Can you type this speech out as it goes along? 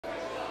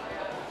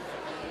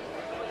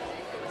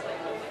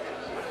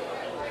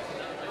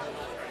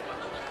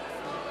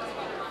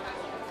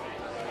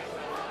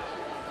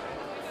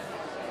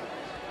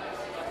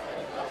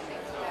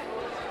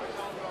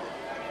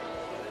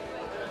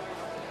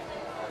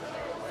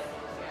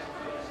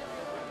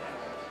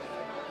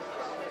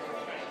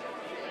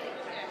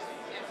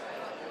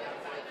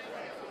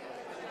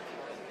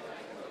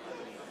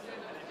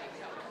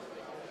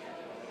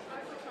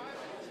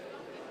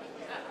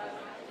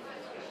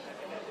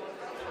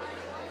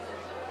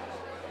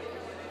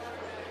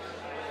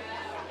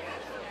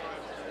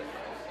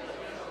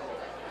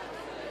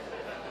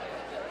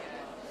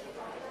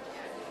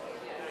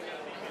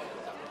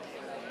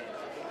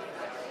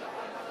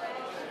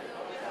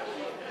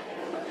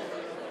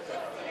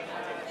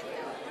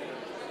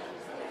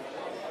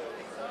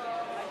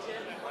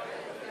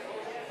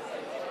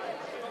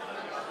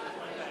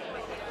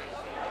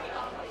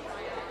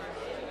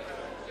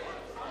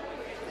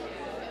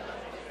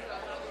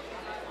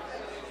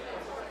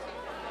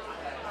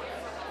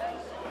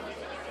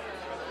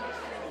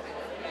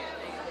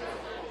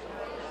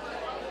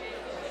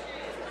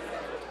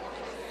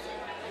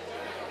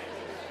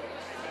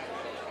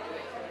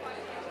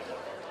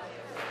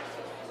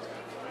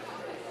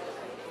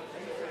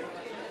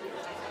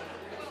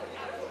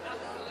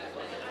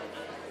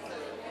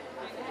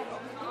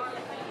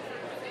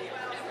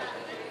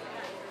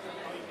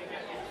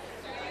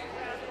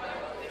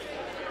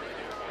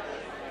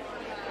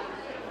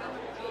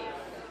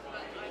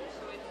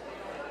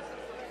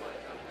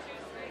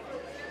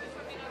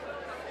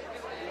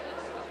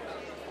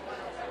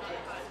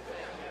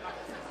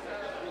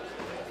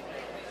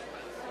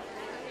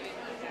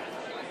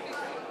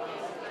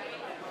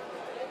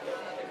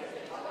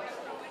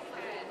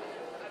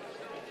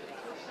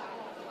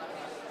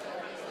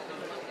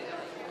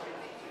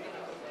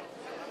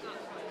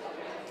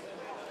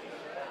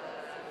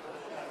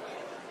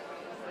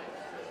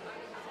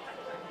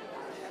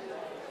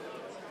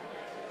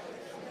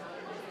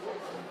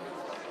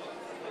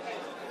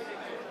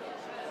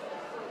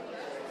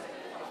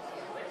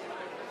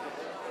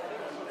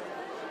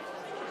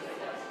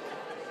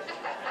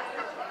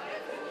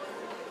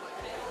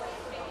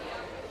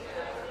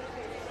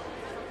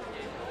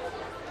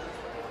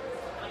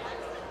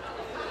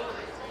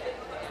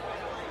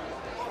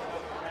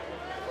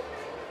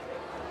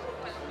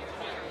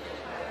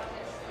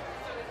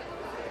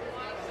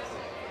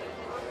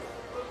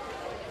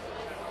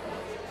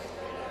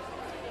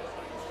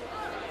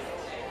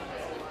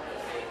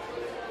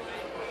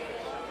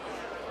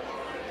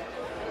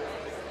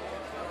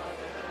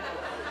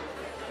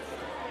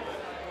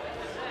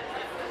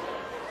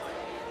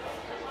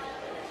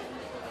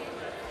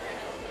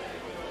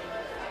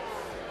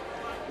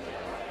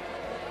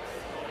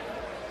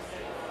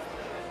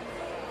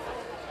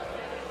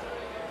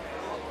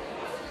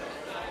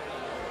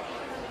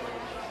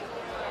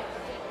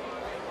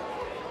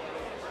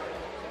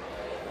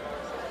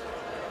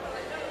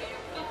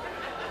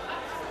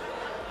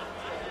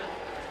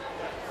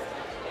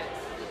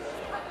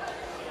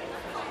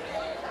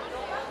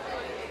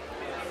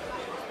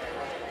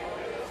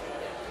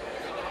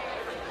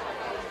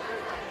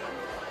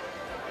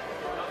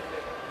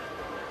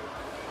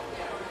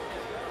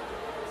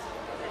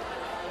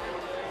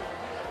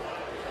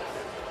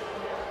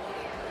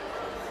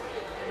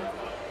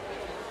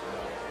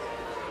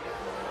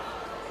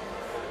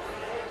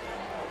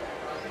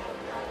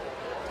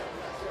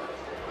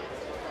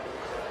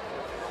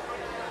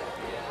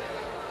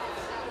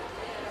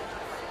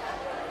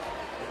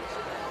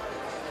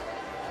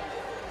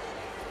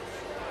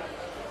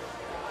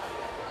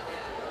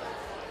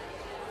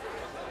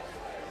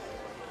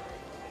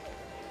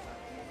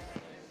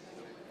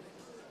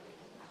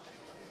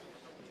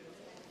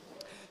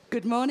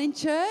Good morning,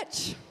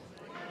 church.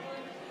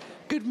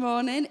 Good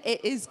morning.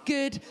 It is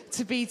good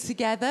to be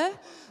together.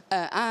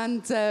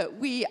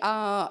 We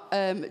are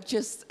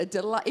just a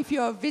delight. If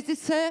you're a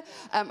visitor,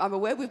 I'm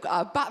aware we've got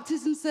our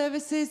baptism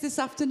services this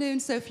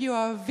afternoon. So if you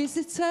are a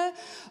visitor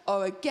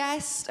or a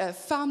guest, a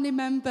family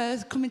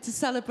member coming to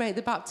celebrate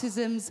the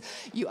baptisms,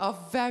 you are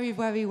very,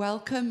 very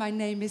welcome. My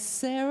name is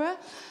Sarah.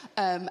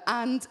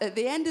 And at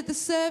the end of the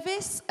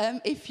service,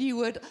 if you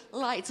would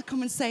like to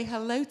come and say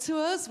hello to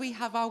us, we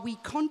have our wee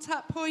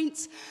contact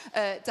point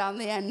down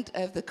the end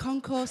of the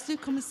concourse. Do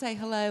come and say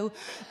hello.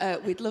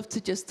 We'd love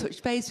to just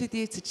touch base with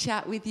you, to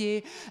chat with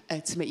you,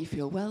 to make you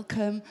feel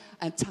welcome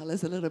and tell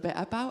us a little bit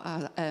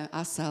about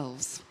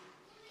ourselves.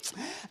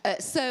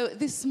 So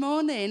this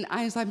morning,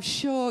 as I'm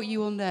sure you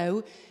will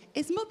know,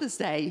 is Mother's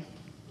Day.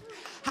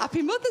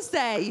 Happy Mother's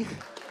Day.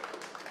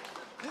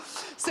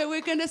 So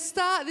we're going to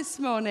start this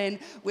morning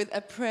with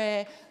a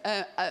prayer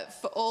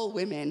for all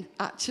women,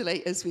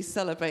 actually, as we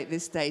celebrate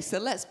this day. So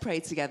let's pray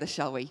together,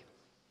 shall we?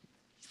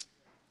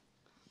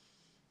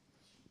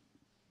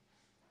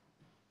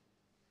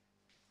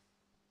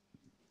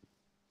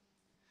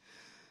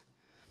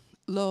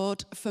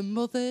 Lord, for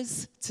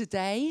mothers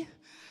today,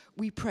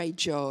 we pray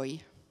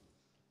joy.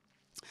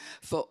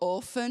 For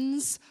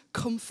orphans,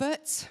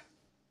 comfort.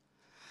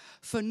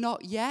 For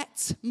not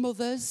yet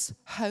mothers,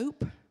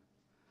 hope.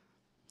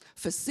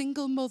 For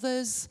single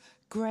mothers,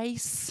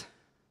 grace.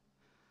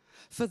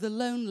 For the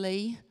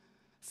lonely,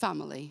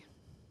 family.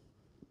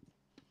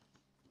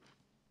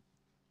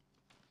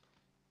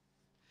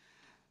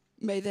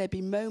 May there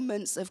be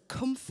moments of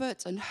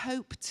comfort and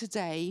hope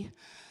today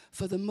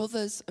for the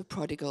mothers of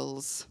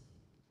prodigals,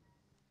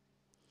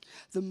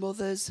 the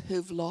mothers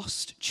who've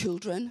lost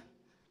children,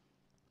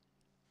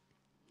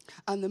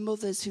 and the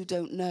mothers who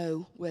don't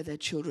know where their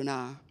children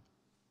are.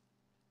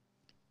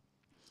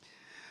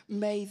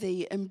 May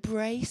the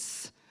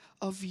embrace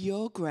of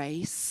your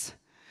grace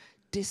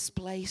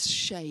displace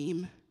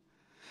shame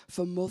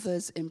for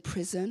mothers in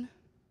prison,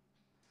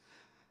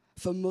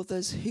 for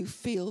mothers who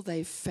feel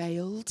they've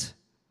failed,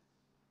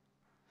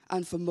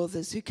 and for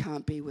mothers who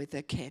can't be with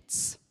their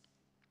kids.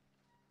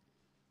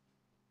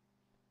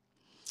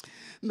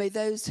 May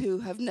those who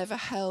have never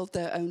held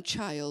their own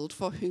child,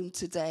 for whom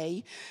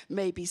today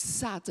may be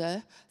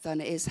sadder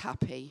than it is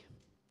happy.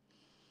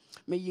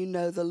 May you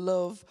know the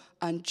love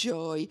and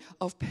joy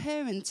of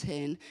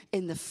parenting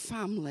in the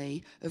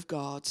family of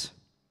God.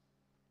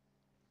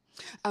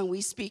 And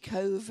we speak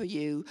over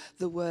you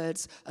the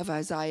words of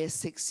Isaiah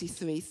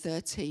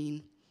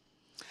 63:13.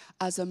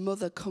 As a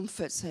mother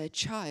comforts her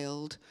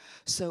child,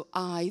 so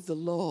I, the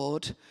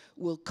Lord,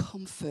 will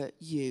comfort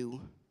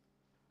you,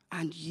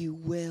 and you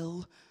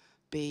will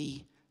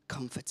be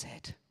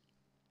comforted.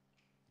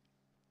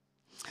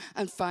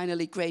 And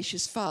finally,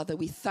 gracious Father,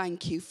 we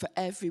thank you for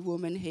every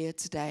woman here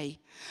today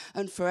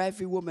and for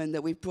every woman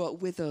that we've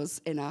brought with us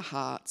in our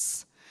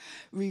hearts.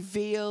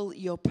 Reveal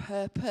your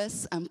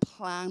purpose and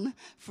plan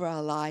for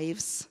our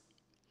lives.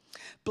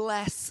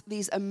 Bless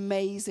these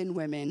amazing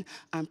women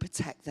and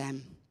protect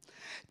them.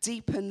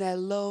 Deepen their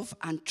love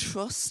and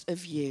trust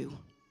of you.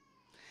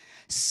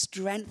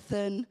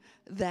 Strengthen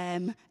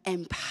them,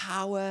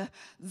 empower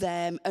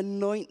them,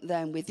 anoint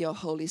them with your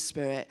Holy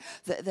Spirit,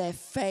 that their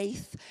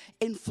faith,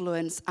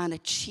 influence, and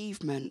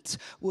achievement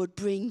would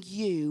bring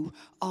you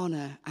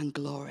honor and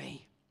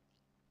glory.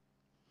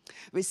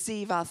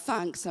 Receive our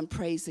thanks and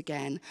praise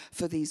again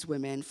for these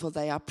women, for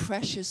they are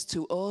precious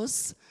to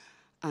us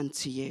and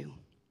to you.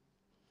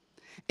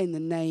 In the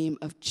name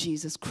of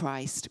Jesus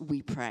Christ,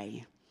 we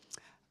pray.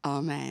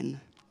 Amen.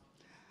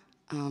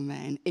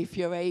 Amen. If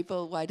you're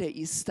able, why don't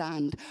you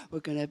stand? We're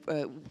going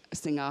to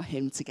sing our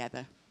hymn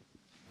together.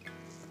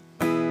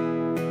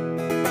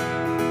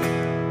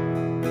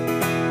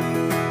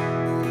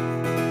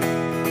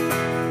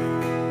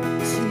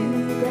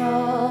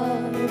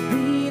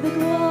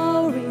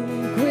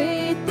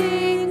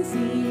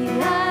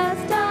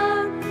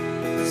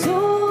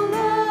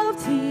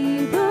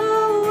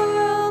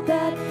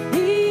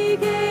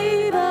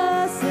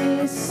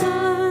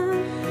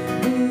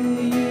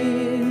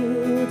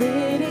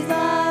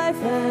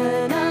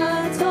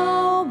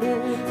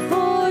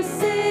 For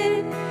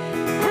sin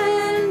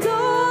and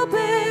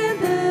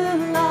open the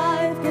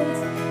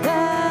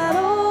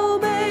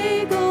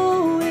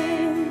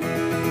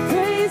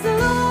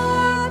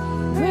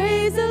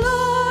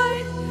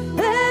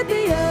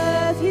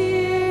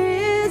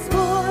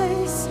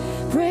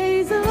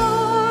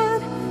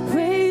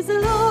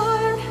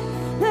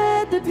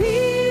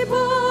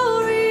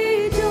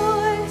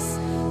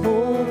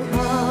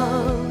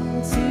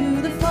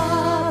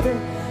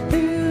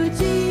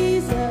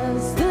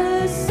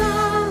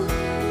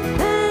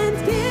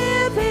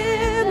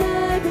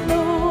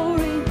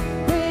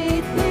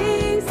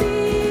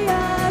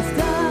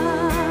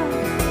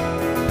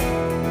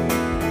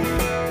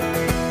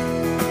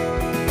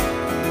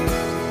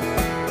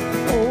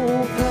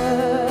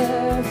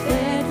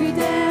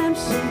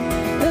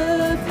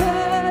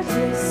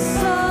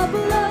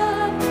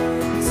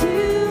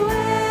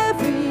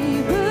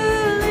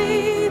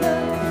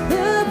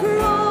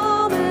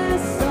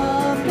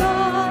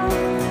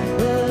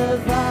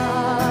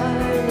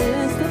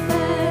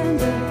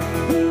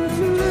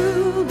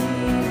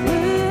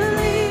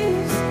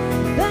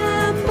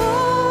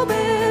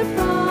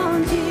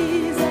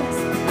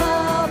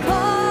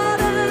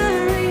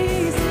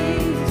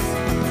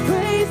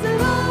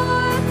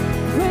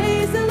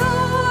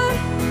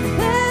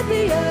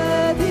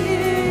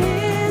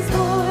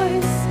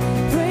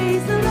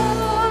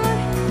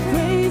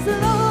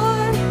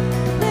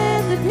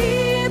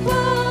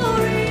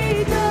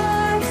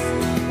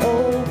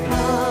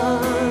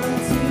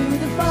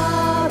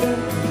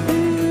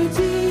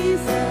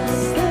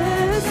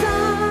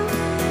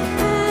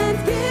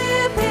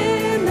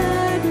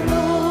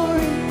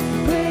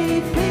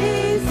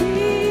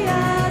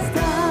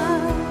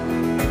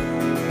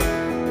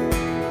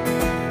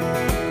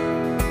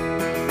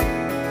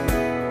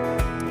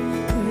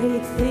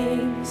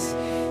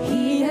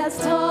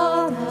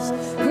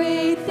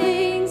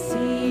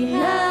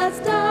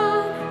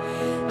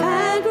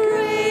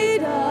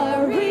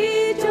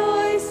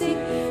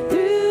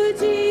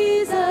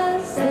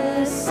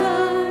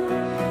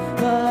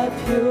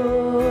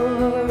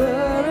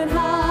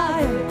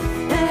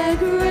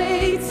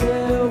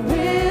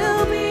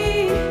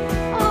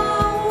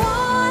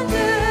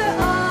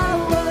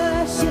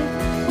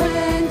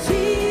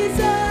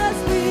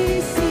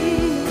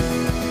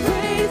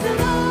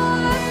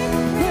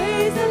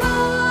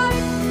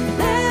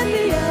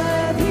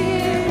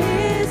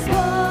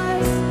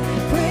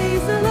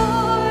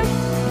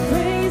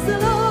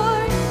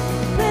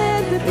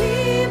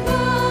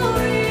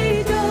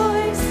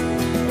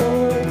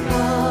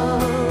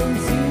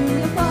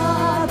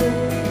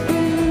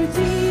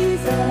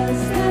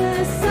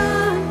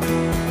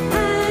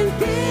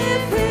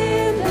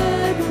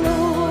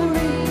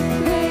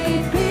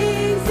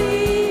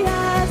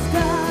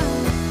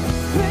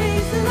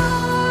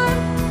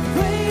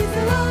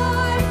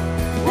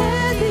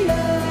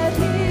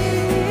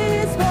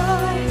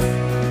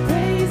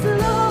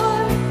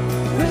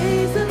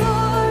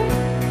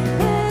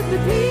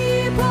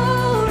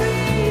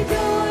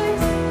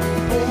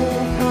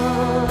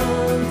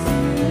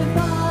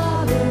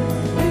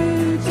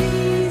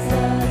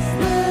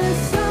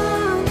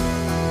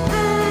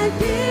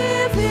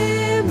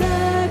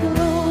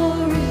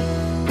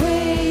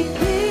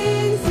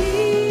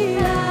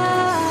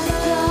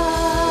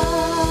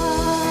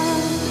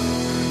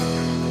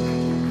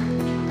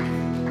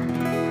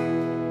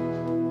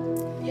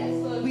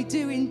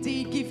do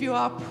indeed give you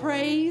our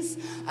praise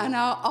and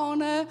our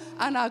honor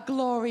and our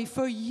glory,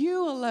 for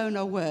you alone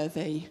are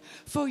worthy.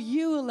 For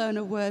you alone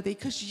are worthy,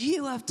 because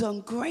you have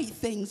done great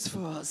things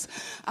for us.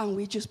 And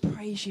we just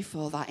praise you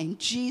for that. In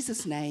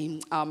Jesus'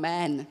 name,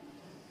 amen.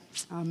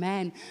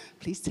 Amen.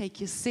 Please take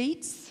your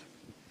seats.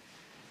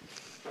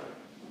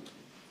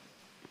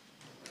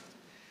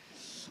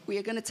 We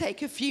are going to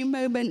take a few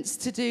moments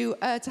to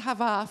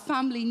have our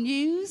family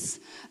news.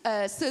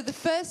 So the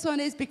first one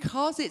is,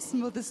 because it's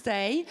Mother's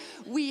Day,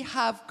 we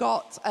have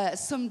got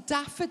some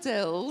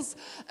daffodils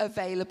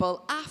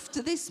available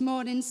after this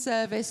morning's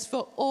service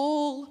for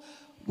all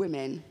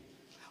women.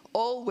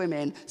 All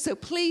women. So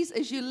please,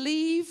 as you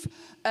leave,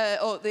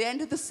 or at the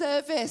end of the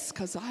service,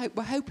 because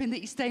we're hoping that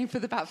you're staying for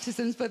the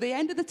baptisms, but at the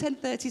end of the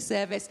 10:30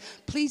 service,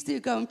 please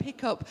do go and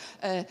pick up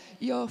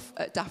your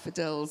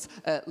daffodils,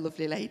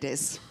 lovely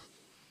ladies.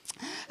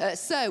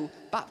 So,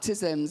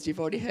 baptisms, you've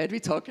already heard me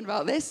talking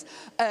about this.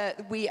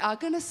 We are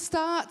going to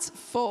start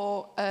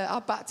for our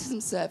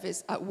baptism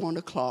service at 1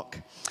 o'clock.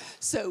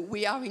 So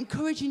we are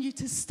encouraging you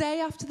to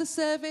stay after the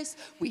service.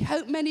 We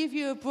hope many of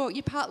you have brought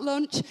your packed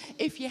lunch.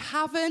 If you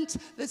haven't,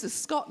 there's a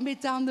Scott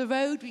Mid down the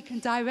road. We can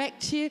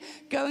direct you.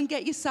 Go and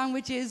get your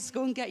sandwiches.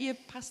 Go and get your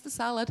pasta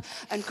salad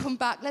and come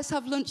back. Let's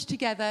have lunch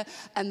together,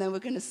 and then we're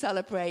going to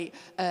celebrate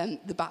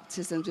the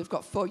baptisms. We've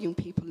got 4 young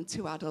people and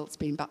 2 adults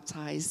being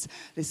baptized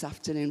this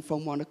afternoon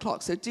from 1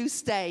 o'clock. So do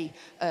stay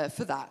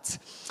for that.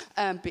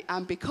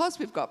 And because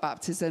we've got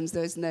baptisms,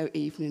 there's no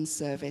evening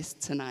service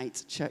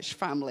tonight, church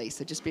family.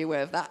 So just be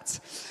aware of that.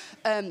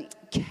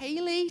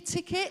 Ceilidh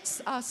tickets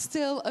are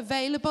still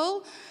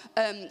available.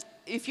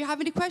 If you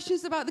have any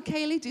questions about the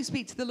Ceilidh, do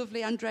speak to the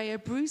lovely Andrea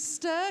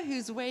Brewster,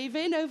 who's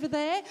waving over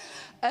there.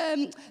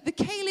 The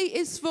Ceilidh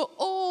is for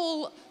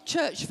all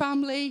church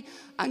family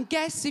and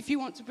guests, if you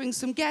want to bring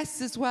some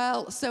guests as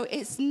well. So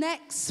it's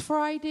next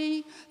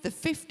Friday, the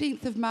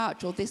 15th of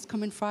March, or this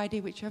coming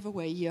Friday, whichever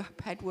way your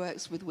head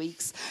works with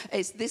weeks.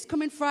 It's this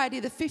coming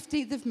Friday, the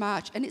 15th of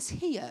March, and it's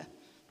here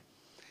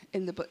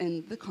in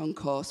the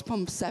concourse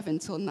from 7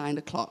 till 9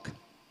 o'clock.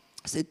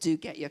 So do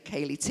get your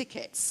Ceilidh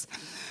tickets.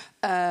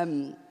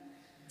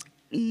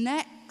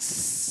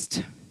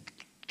 Next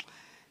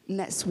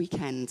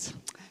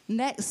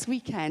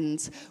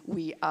weekend,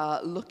 we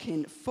are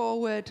looking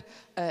forward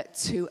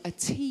to a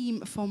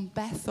team from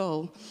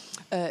Bethel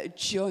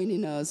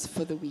joining us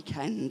for the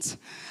weekend.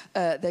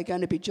 They're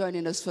going to be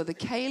joining us for the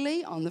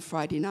Ceilidh on the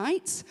Friday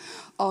night.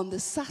 On the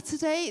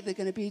Saturday, they're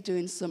going to be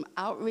doing some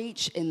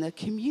outreach in the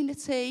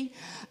community.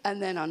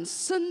 And then on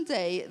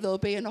Sunday, there'll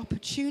be an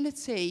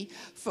opportunity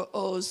for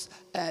us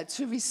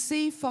to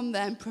receive from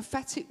them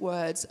prophetic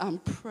words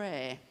and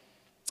prayer.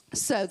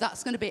 So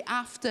that's going to be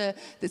after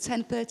the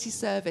 10:30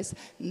 service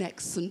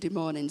next Sunday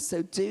morning.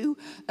 So do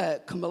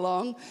come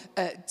along,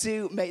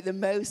 do make the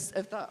most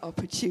of that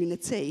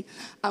opportunity.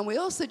 And we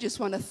also just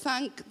want to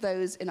thank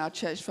those in our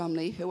church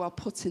family who are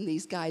putting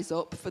these guys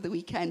up for the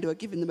weekend, who are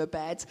giving them a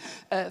bed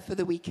for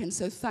the weekend.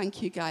 So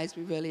thank you, guys.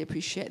 We really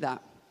appreciate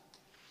that.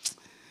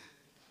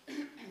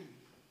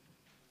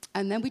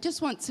 And then we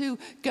just want to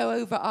go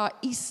over our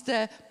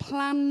Easter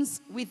plans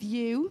with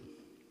you.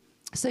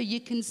 So you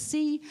can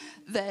see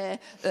there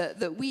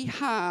that we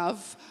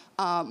have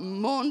our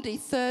Maundy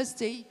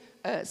Thursday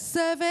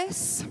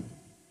service.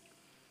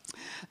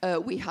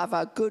 We have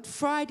our Good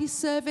Friday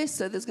service.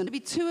 So there's going to be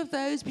 2 of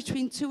those,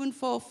 between 2 and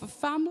 4 for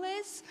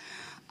families.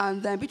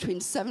 And then between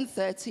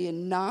 7:30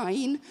 and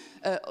 9,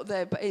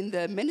 they're in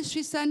the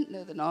ministry centre.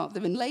 No, they're not.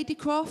 They're in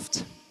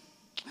Ladycroft.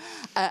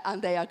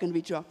 And they are going to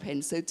be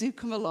drop-in. So do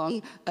come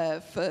along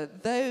for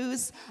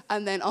those.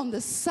 And then on the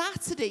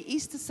Saturday,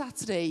 Easter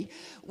Saturday,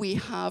 we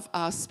have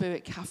our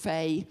Spirit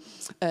Cafe.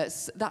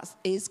 That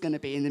is going to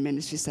be in the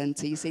ministry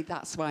centre. You see,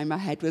 that's why my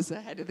head was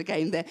ahead of the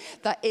game there.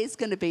 That is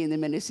going to be in the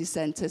ministry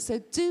centre. So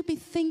do be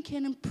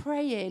thinking and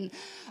praying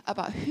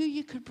about who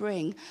you could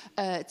bring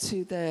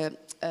to the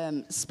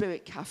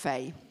Spirit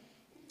Cafe.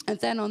 And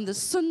then on the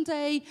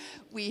Sunday,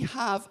 we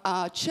have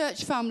our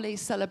church family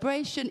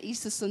celebration,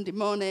 Easter Sunday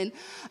morning.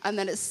 And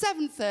then at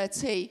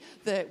 7:30,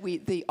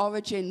 the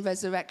Origin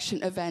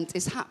Resurrection event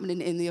is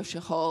happening in the Usher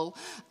Hall.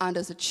 And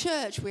as a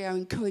church, we are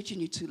encouraging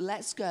you to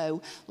let's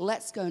go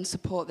and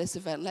support this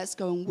event. Let's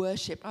go and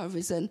worship our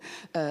risen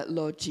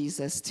Lord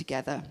Jesus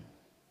together.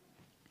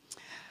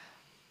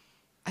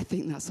 I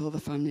think that's all the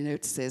family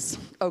notices.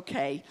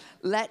 Okay,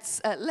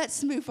 let's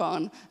move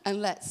on,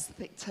 and let's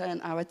turn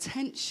our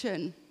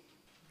attention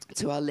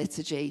to our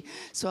liturgy.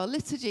 So our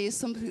liturgy is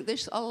something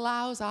that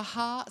allows our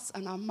hearts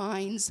and our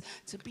minds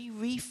to be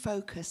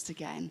refocused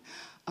again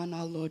on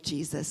our Lord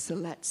Jesus. So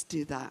let's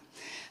do that.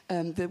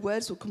 The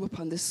words will come up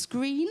on the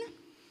screen,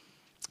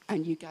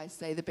 and you guys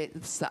say the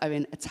bits that are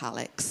in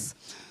italics.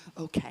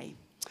 Okay.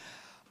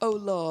 O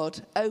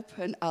Lord,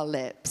 open our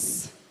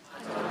lips.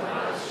 And our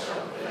mouth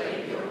shall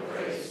proclaim your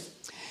praise.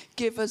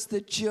 Give us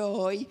the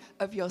joy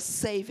of your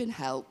saving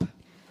help.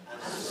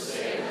 And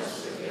sustain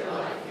us with your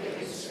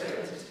life-giving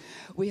spirit.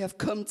 we have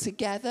come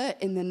together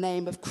in the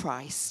name of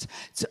Christ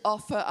to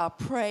offer our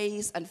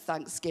praise and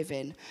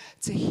thanksgiving,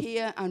 to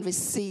hear and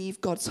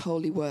receive God's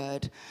holy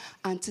word,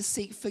 and to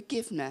seek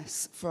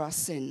forgiveness for our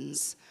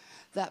sins,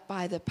 that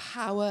by the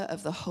power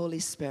of the Holy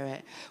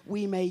Spirit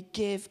we may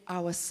give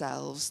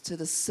ourselves to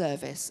the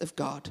service of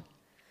God.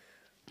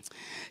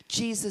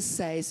 Jesus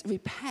says,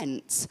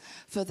 repent,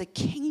 for the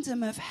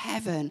kingdom of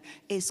heaven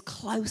is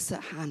close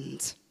at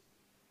hand.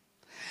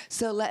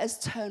 So let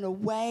us turn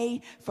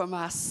away from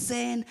our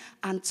sin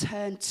and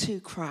turn to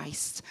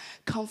Christ,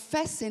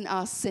 confessing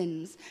our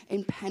sins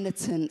in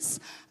penitence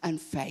and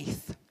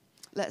faith.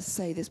 Let's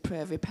say this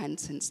prayer of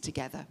repentance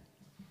together.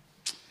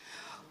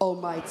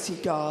 Almighty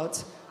God,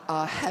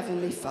 our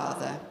Heavenly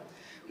Father,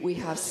 we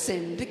have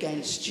sinned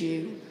against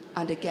you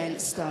and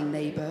against our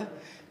neighbour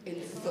in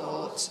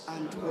thought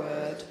and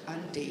word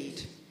and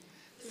deed,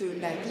 through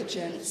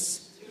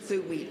negligence,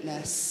 through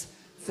weakness,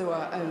 through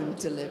our own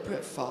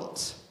deliberate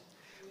fault.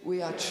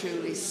 We are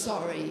truly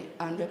sorry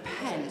and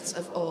repent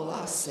of all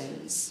our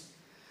sins.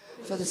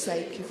 For the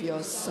sake of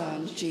your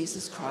Son,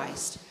 Jesus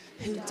Christ,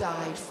 who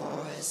died for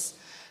us,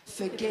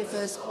 forgive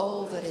us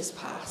all that is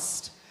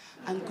past,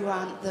 and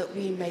grant that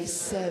we may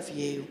serve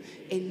you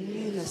in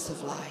newness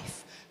of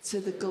life, to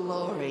the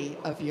glory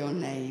of your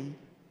name.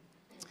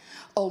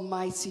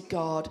 Almighty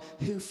God,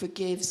 who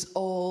forgives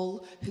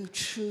all who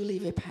truly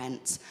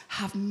repent,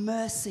 have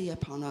mercy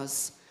upon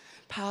us.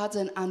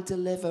 Pardon and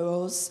deliver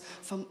us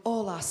from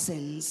all our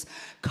sins.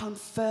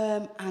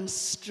 Confirm and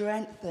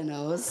strengthen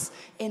us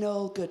in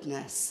all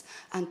goodness,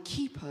 and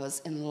keep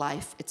us in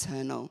life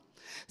eternal.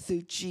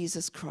 Through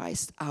Jesus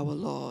Christ our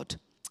Lord.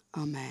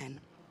 Amen.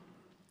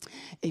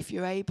 If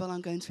you're able,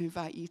 I'm going to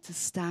invite you to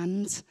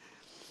stand.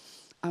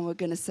 And we're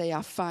going to say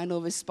our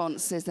final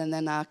responses and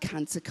then our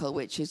canticle,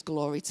 which is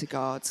glory to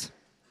God.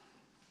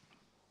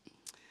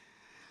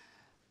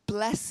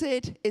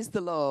 Blessed is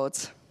the Lord.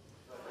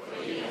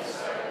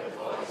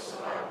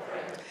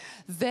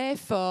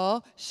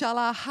 Therefore shall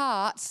our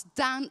hearts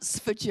dance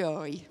for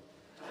joy.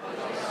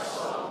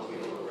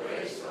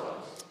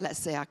 Let's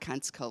say our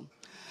canticle.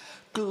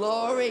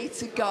 Glory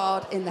to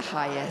God in the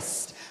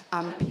highest,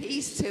 and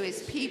peace to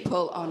his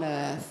people on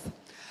earth.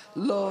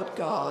 Lord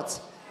God,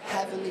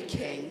 heavenly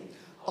King,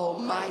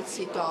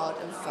 Almighty God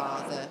and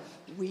Father,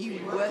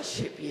 we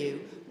worship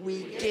you,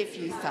 we give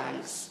you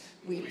thanks,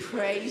 we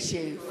praise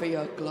you for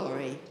your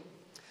glory.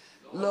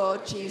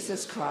 Lord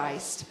Jesus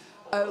Christ,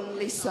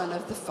 only Son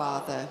of the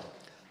Father,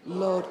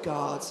 Lord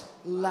God,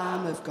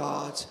 Lamb of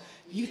God,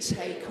 you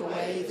take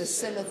away the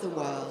sin of the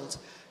world,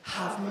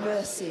 have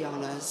mercy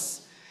on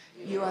us.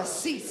 You are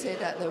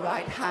seated at the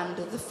right hand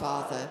of the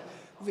Father,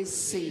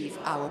 receive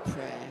our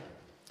prayer.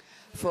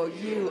 For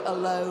you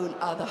alone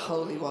are the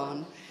Holy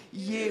One,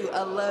 you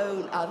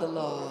alone are the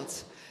Lord.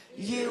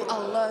 You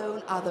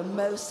alone are the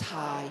Most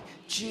High,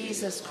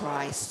 Jesus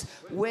Christ,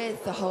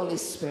 with the Holy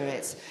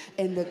Spirit,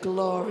 in the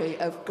glory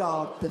of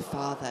God the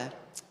Father.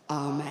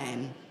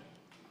 Amen.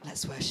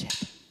 Let's worship.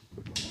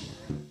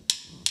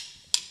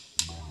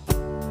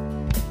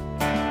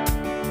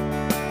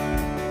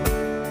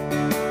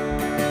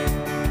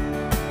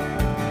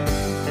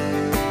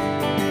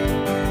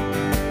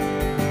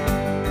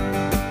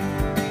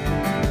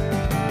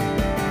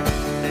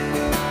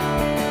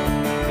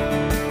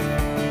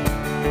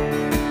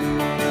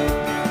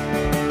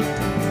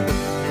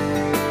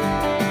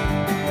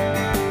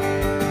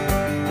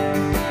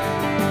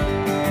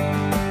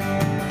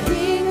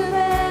 King of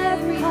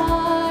every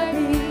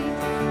heartbeat,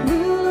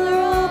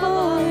 ruler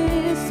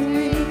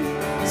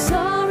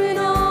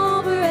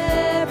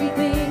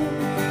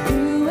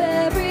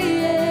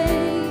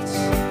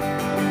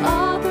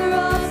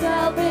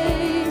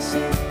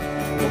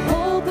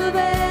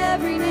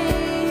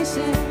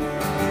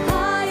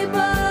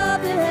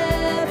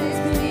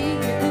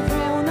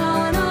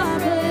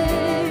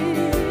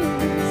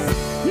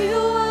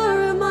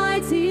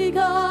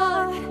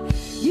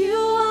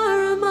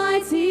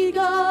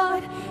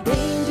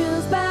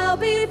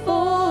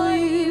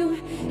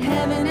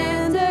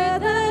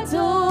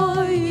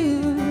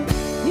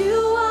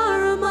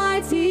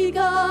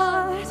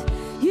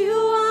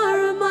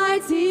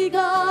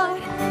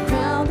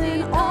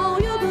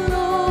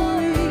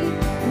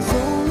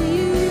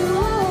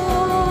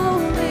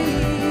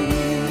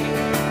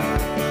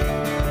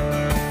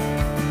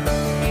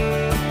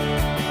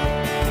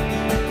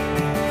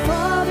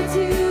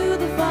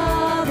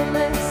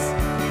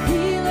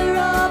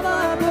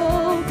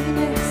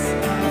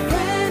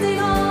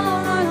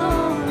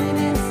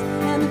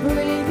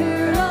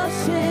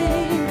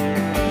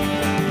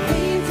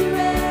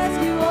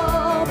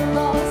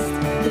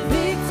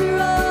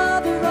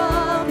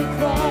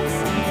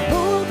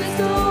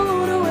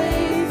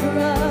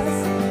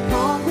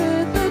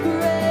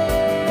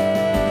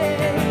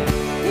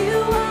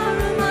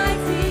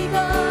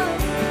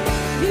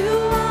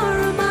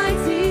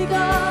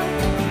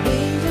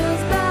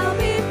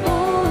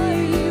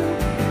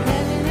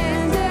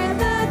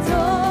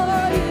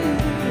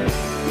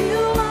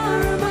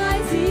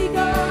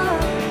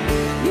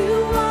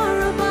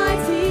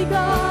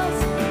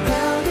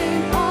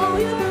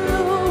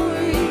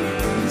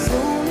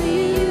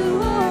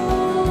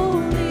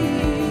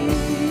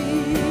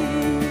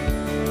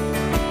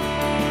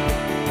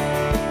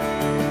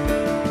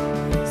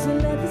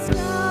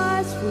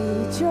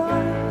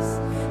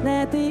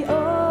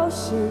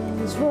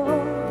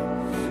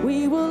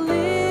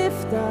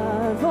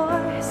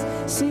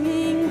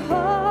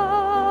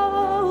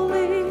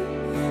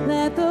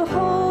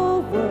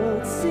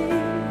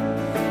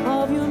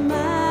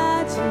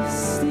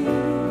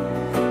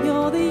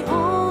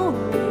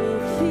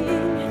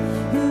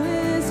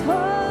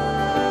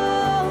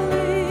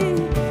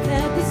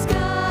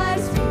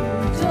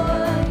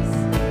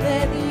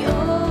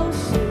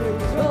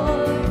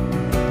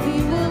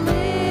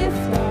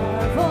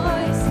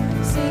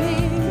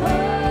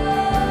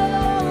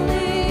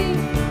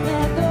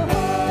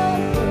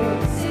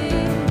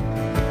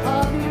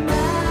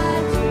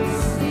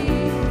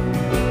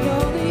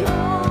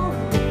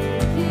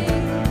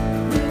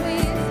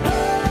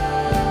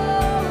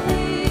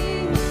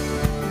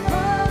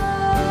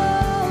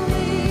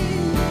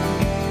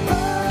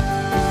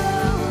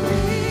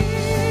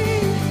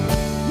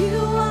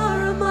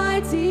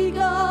mighty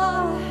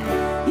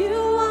God. You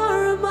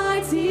are a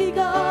mighty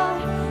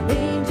God.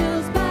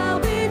 Angels bow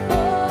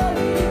before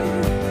you.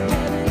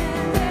 Heaven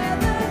and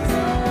earth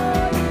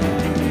adore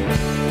you.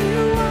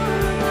 You are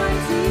a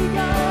mighty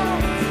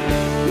God.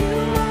 You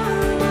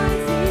are a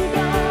mighty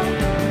God.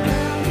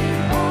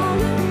 Crowning all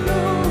the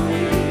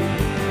glory.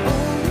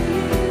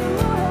 Only you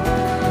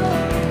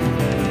are.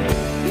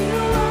 You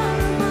are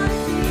a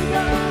mighty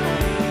God.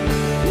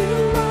 You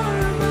are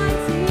a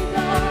mighty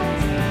God.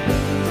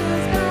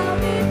 Angels bow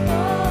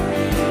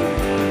before you.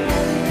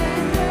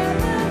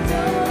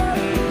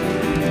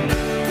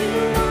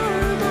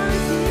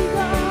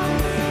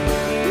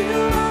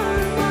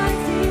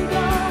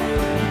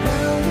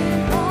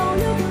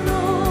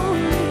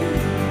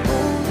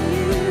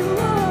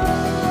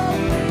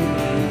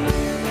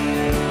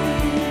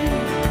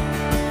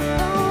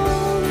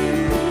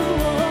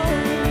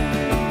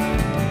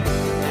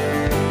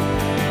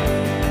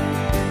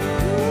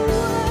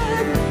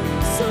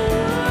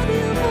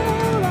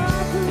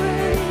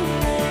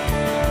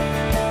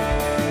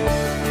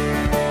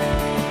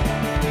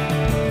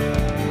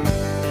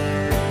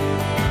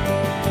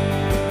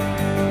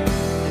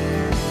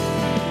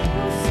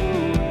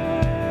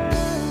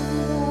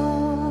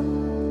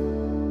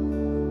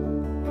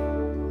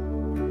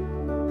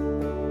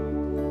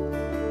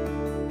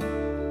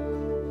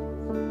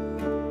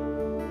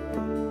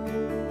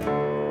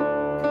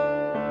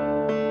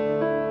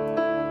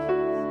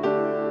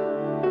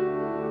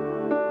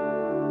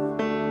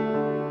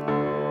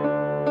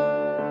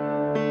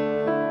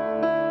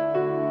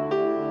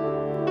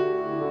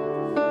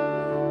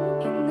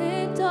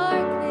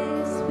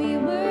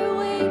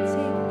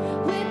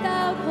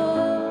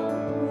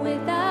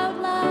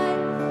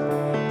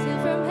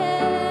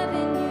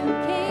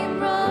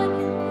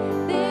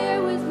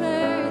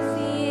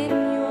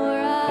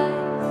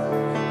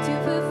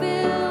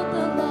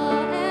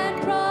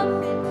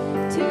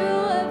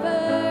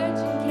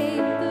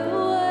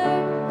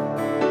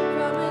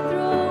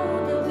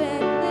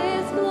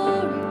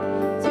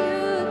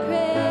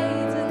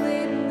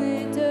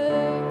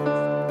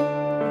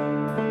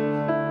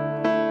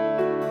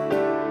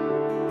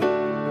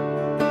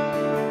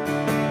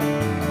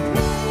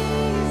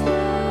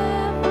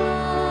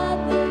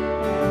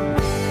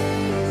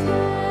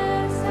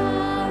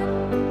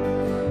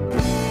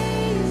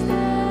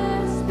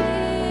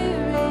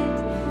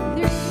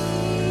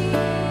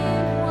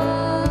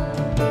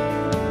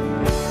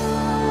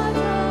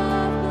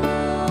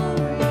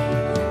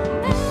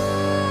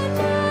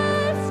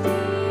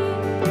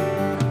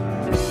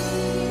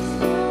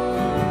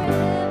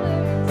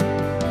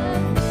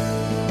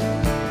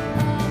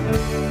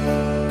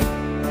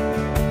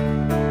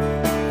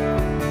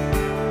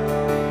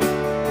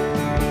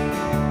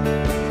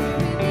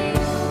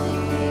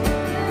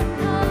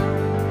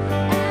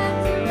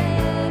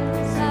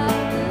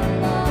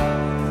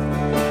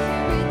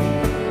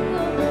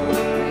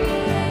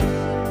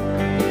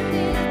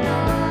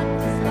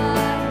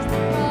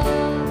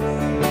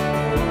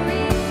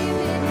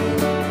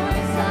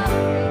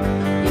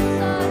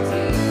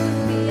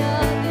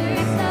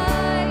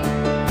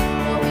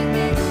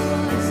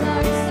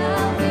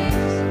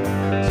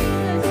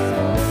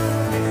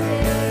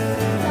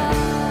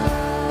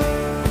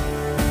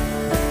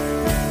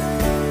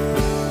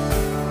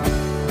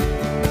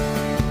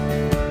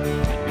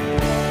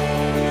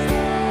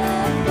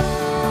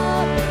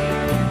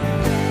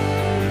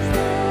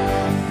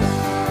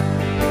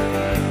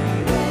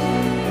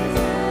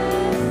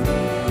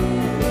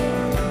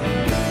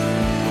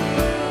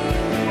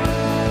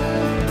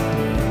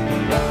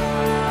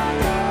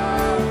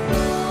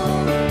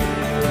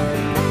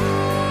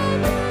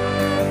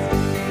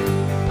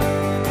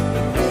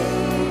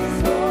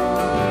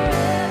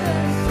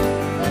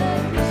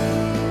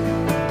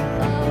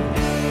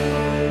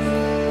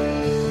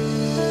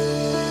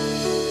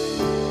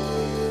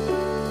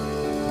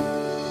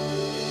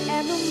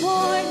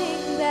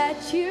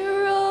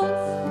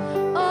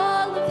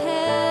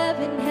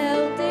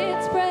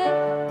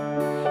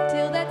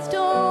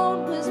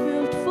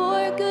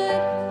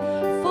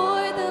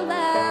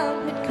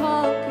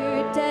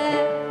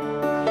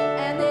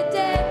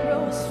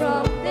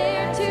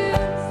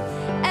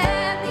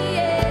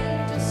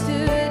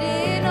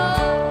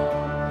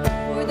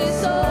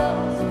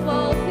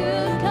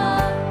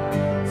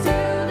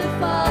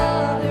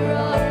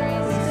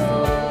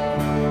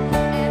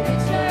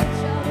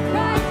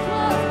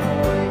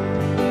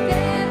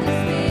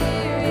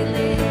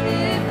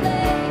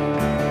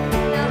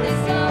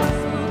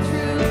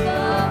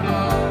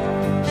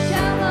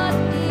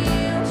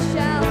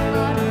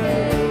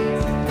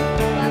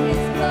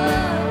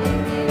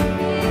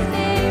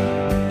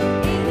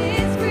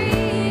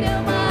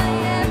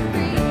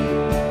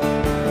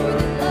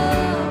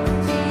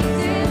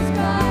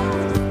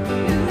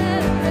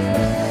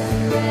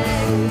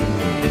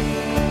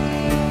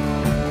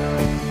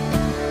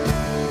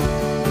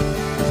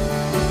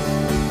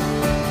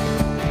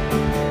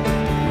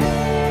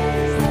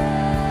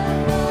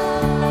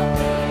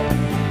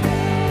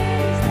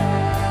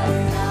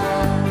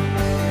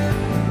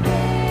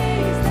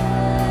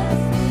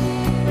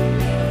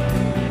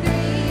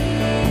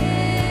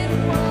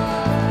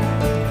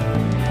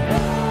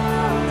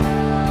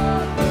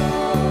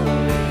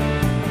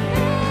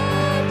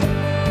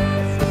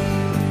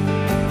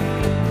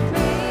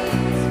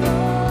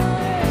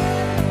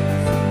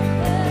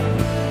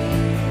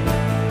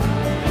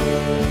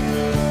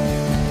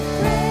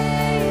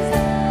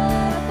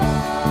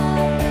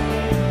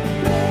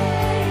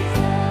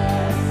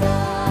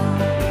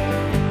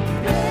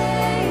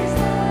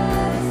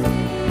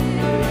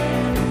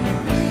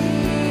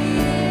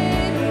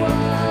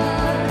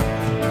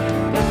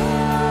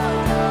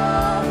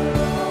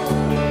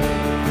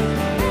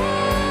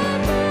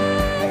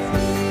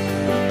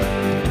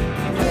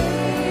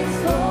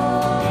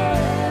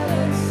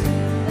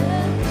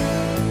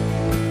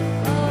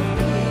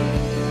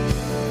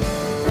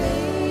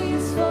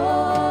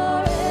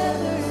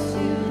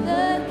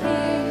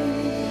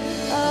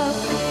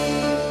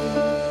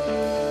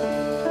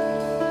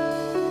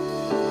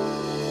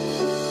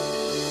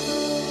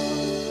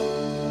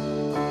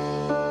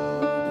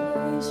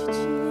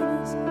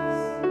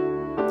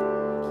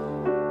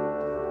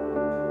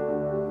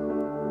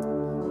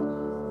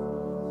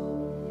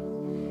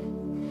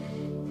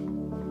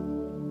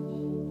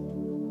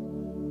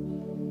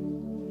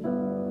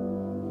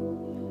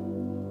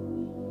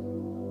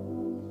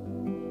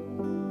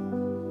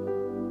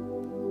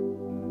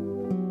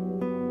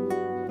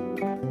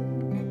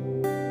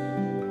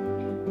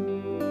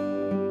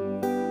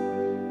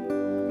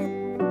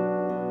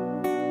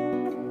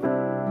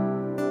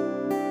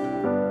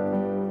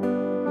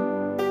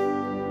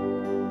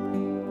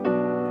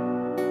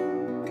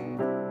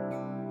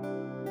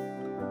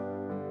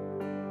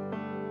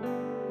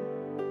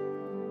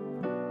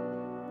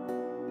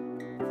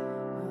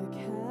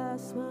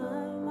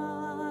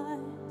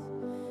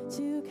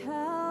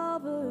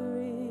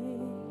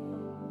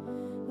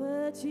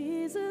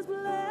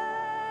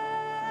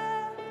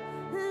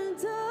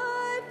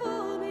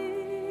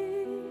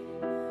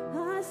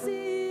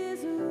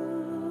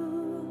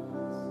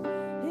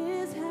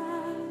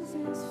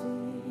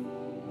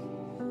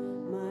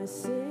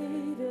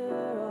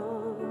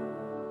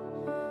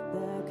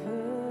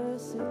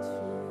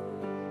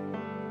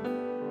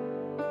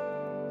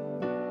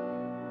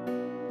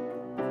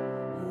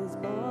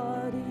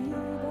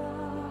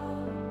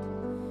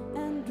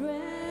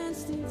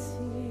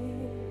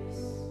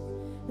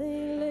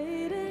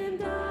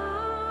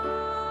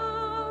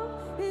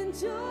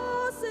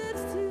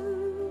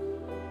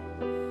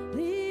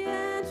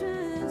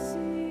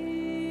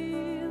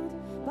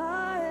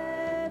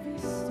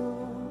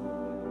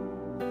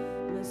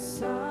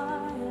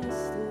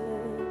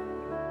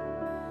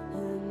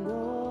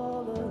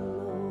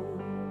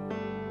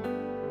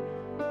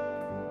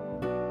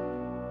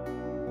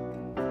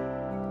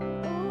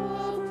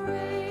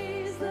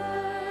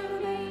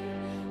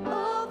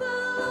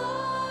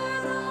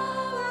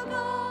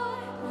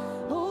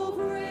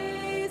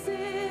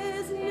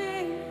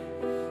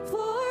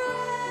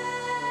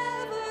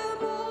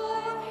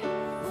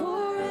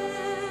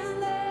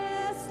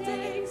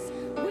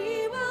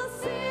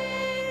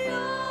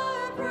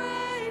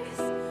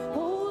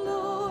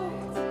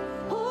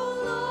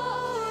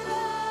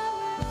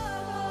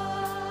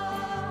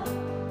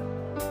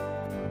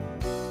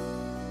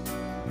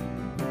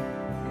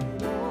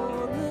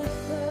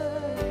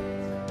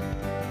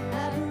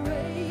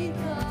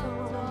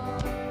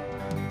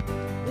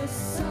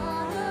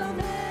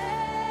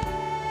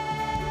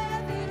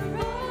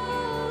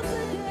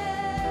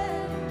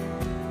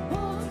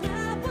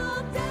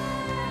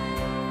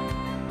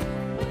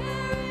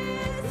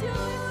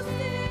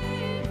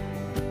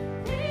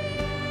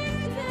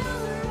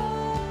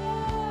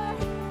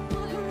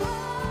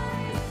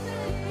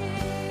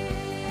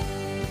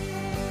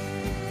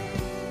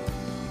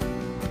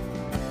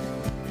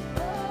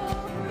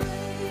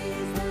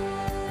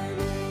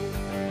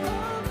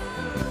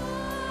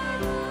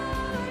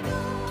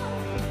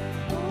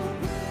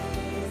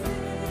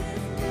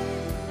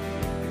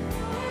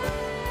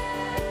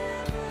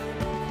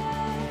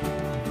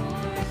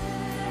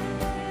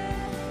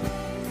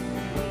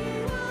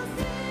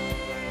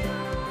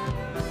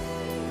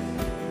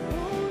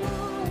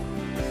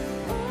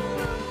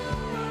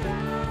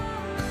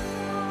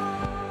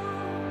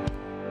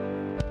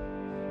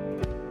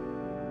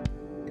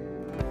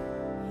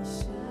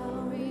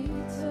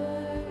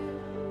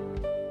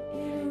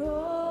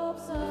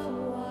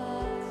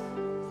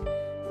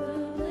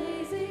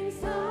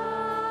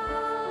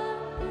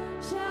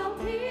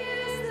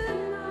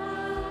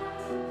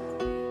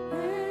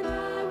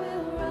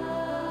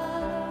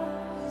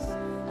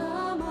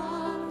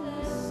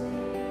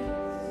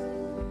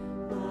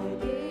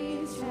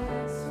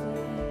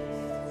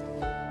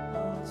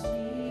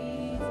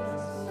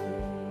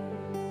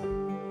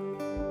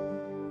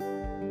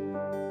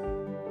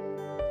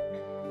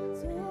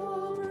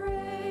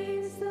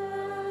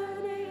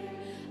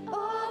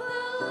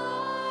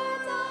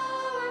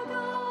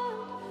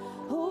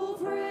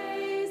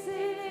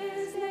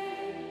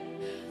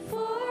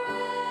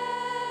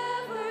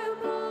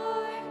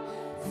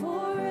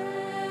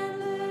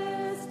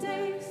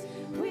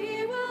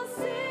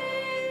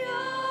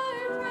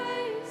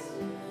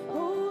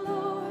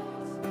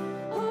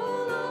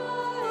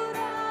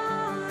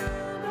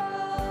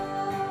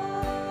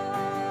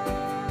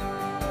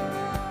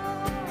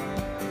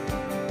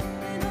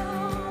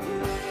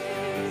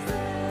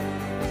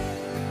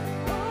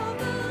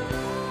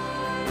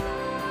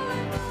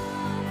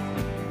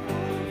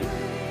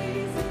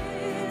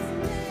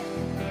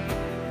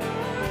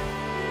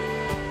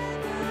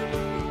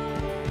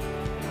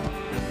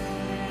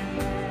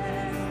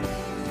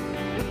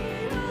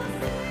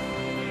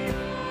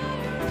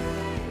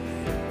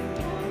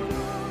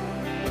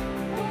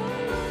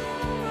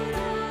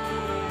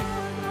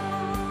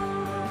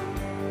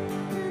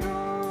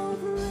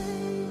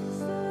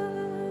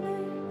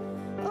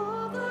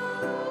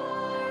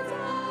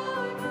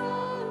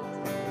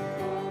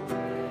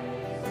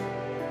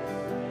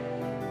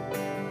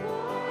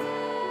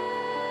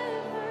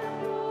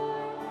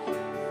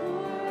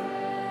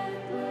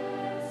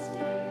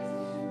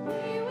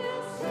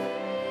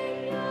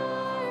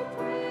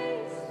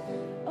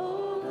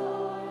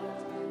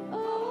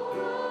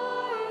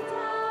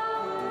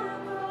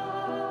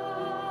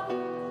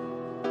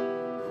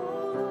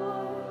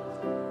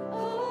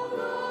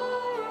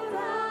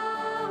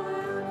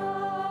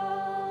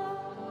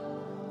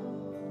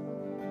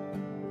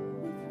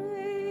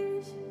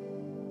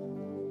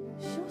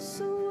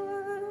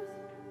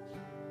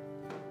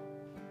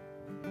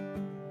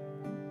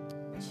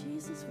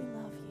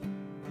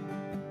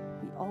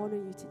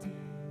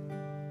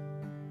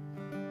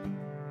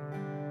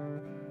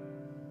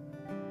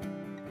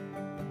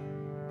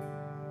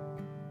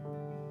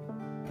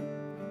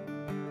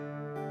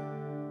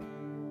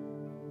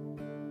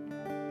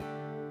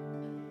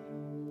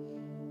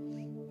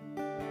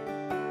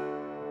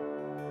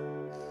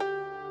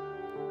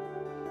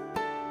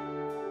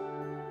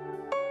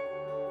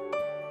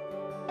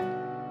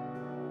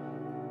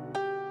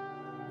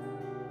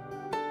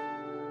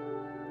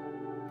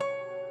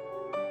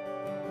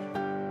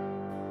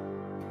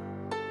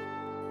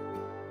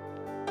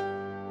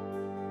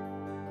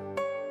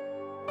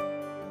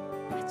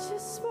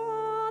 just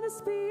want to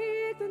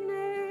speak the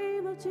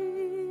name of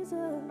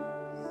Jesus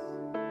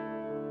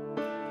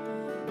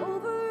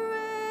over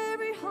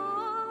every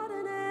heart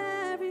and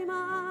every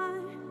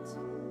mind.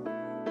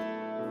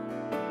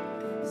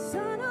 'Cause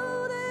I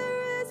know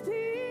there is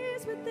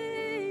peace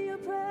within your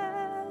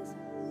presence.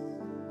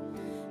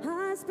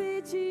 I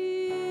speak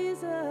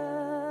Jesus.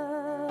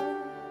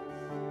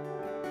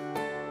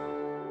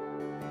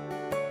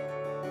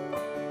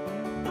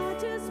 I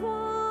just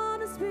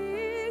want to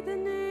speak the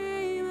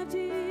name of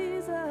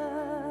Jesus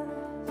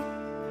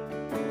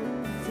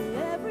till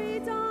every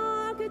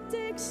dark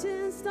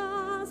addiction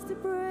starts to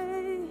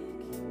break.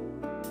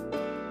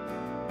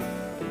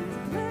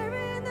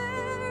 Declaring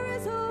there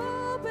is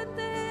hope and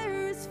there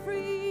is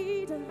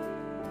freedom.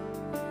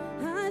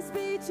 I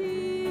speak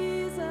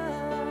Jesus.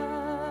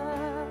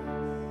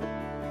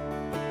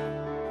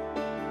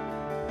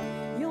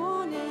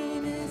 Your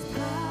name is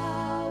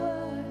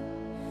power.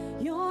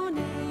 Your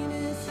name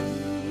is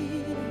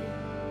healing.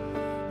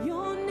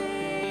 Your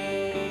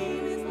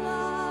name is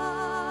life.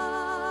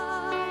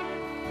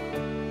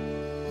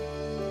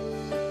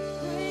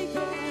 Break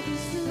every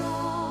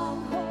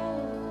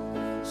stronghold.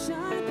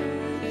 Shine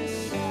through the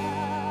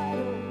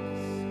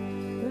shadows.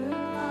 Burn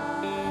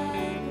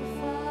like a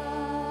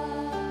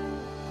fire.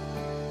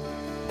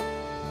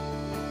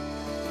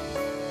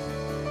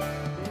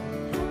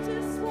 I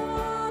just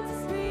want to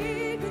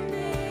speak the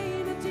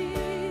name of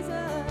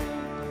Jesus.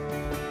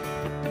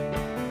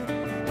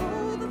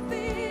 All the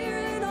fear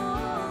and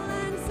all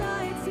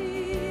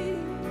anxiety.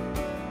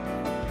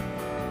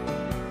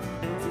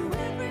 To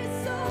every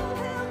soul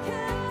held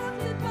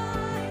captive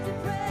by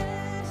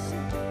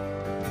depression,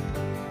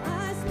 I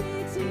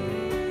speak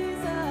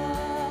Jesus.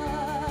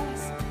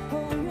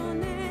 Oh, your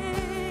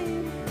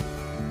name.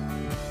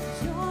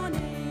 Your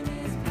name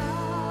is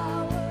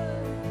power.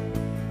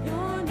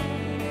 Your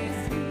name is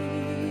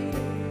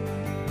healing.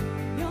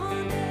 Your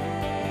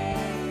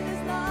name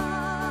is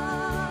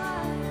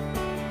life.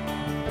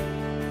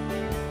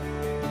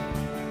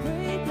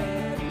 Break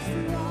every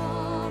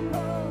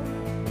stronghold.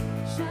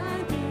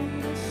 Shine through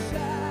the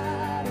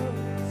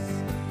shadows.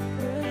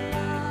 Burn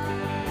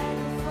like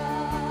a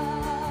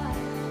fire.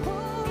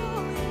 Oh,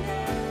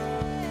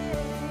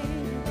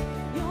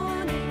 your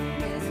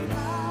name is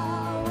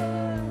power.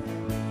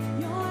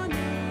 Your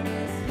name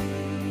is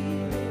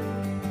healing.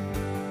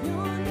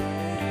 Your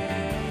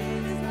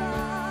name is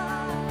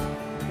life.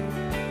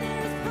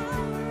 There's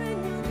power in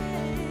your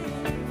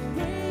name.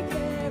 Break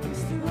every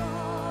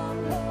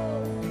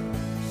stronghold.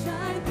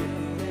 Shine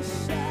through the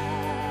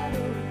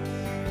shadows.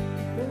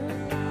 Burn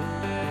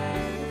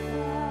like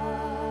fire.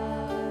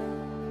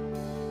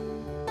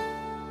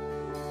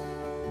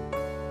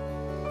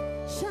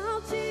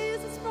 Shout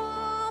Jesus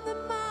from the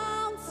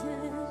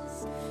mountains.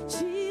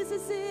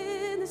 Jesus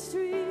in the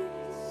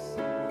streets.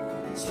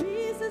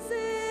 Jesus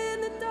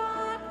in the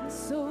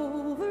darkness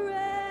over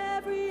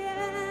every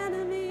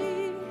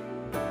enemy.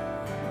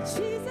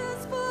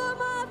 Jesus for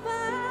my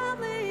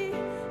family,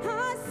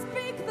 I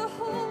speak the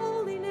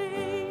holy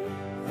name.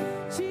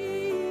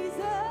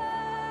 Jesus.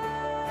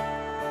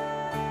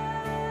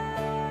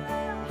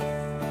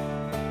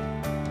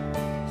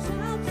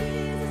 Shout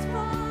Jesus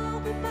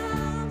from the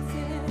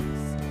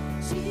mountains.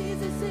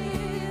 Jesus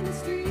in the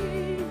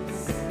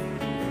streets.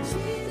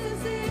 Jesus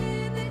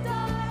in the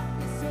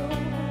darkness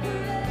over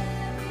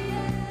every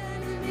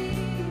enemy.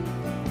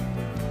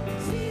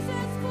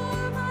 Jesus for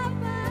my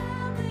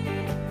family,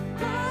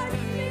 I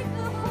speak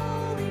the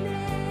holy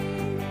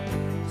name.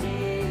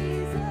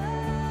 Jesus.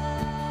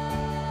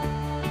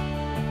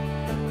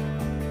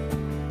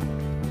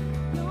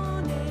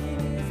 Your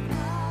name is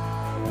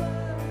power.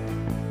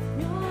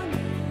 Your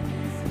name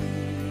is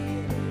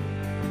healing.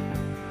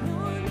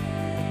 Your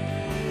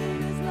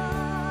name is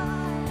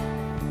life.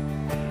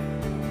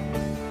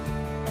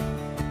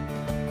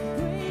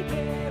 Break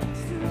every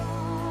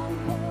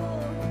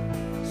stronghold.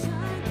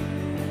 Shine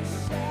through the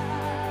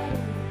shadows.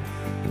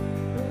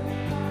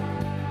 Burn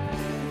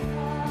like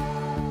fire.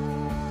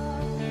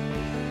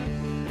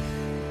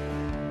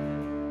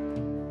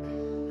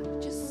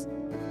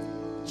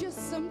 Just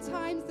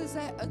sometimes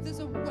there's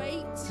a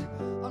weight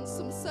on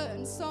some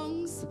certain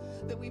songs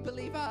that we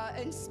believe are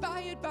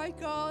inspired by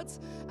God,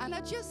 and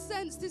I just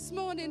sensed this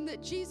morning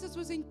that Jesus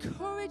was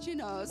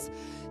encouraging us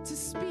to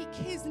speak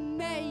his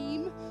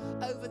name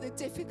over the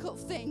difficult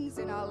things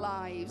in our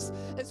lives.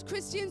 As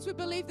Christians, we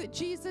believe that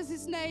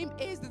Jesus' name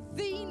is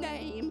the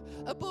name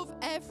above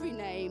every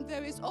name.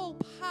 There is all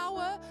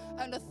power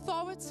and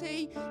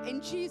authority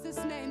in Jesus'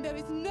 name. There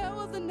is no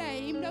other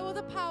name, no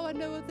other power,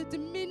 no other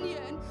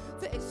dominion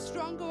that is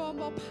stronger or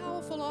more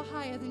powerful or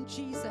higher than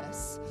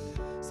Jesus.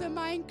 So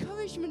my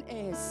encouragement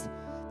is,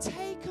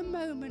 take a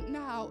moment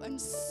now and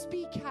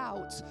speak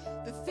out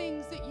the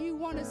things that you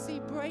want to see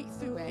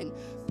breakthrough in.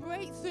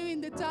 Breakthrough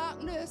in the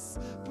darkness,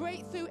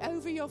 breakthrough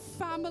over your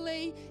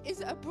family.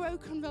 Is it a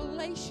broken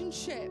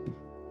relationship?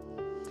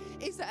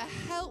 Is it a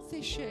health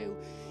issue?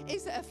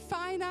 Is it a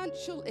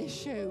financial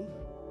issue?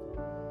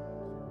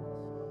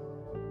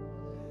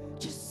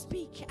 Just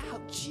speak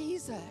out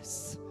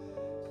Jesus.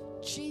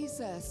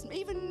 Jesus.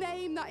 Even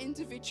name that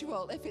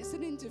individual. If it's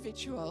an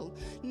individual,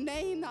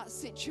 name that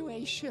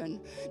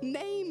situation.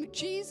 Name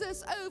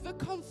Jesus over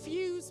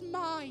confused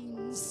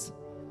minds.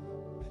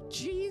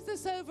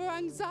 Jesus over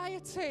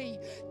anxiety.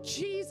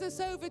 Jesus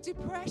over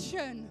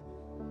depression.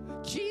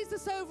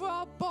 Jesus over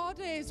our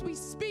bodies. We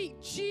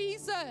speak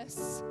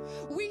Jesus.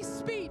 We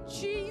speak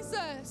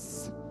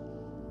Jesus.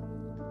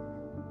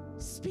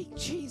 Speak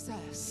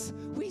Jesus.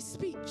 We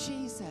speak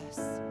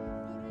Jesus.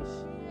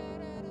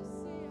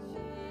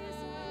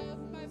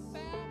 My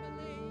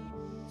family.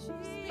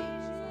 Speak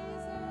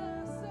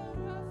Jesus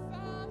over our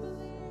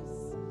families.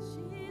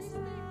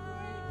 Jesus.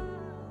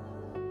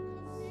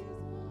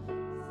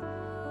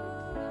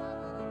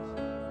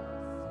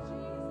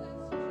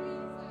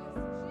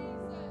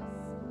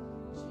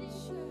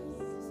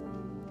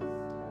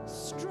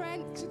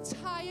 Strength to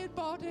tired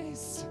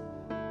bodies.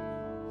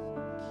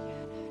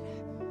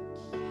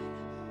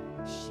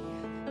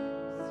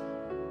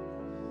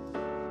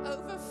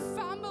 Over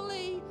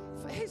family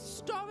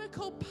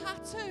historical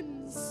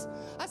patterns.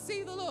 I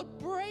see the Lord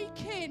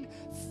breaking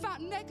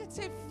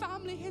negative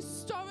family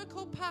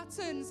historical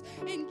patterns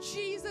in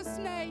Jesus'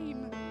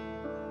 name.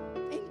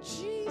 In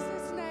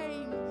Jesus'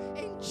 name.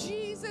 In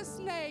Jesus'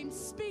 name.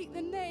 Speak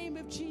the name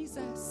of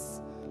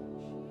Jesus.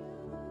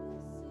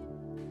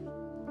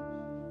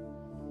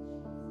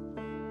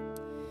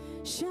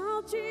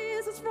 Shout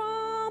Jesus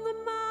from the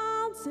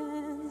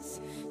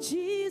mountains,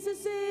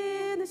 Jesus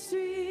in the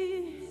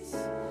streets,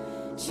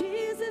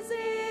 Jesus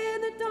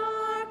in the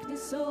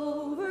darkness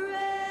over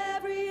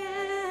every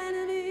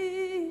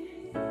enemy.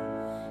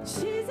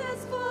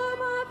 Jesus for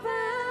my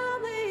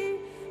family,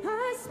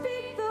 I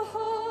speak the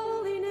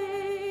holy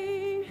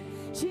name.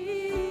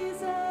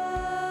 Jesus,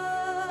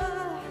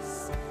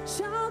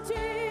 shout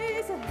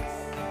Jesus,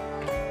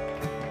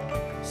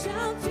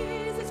 shout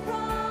Jesus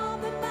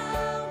from the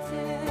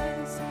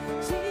mountains,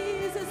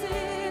 Jesus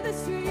in the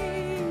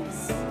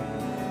streets,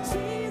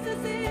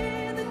 Jesus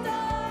in the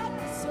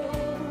darkness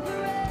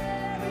over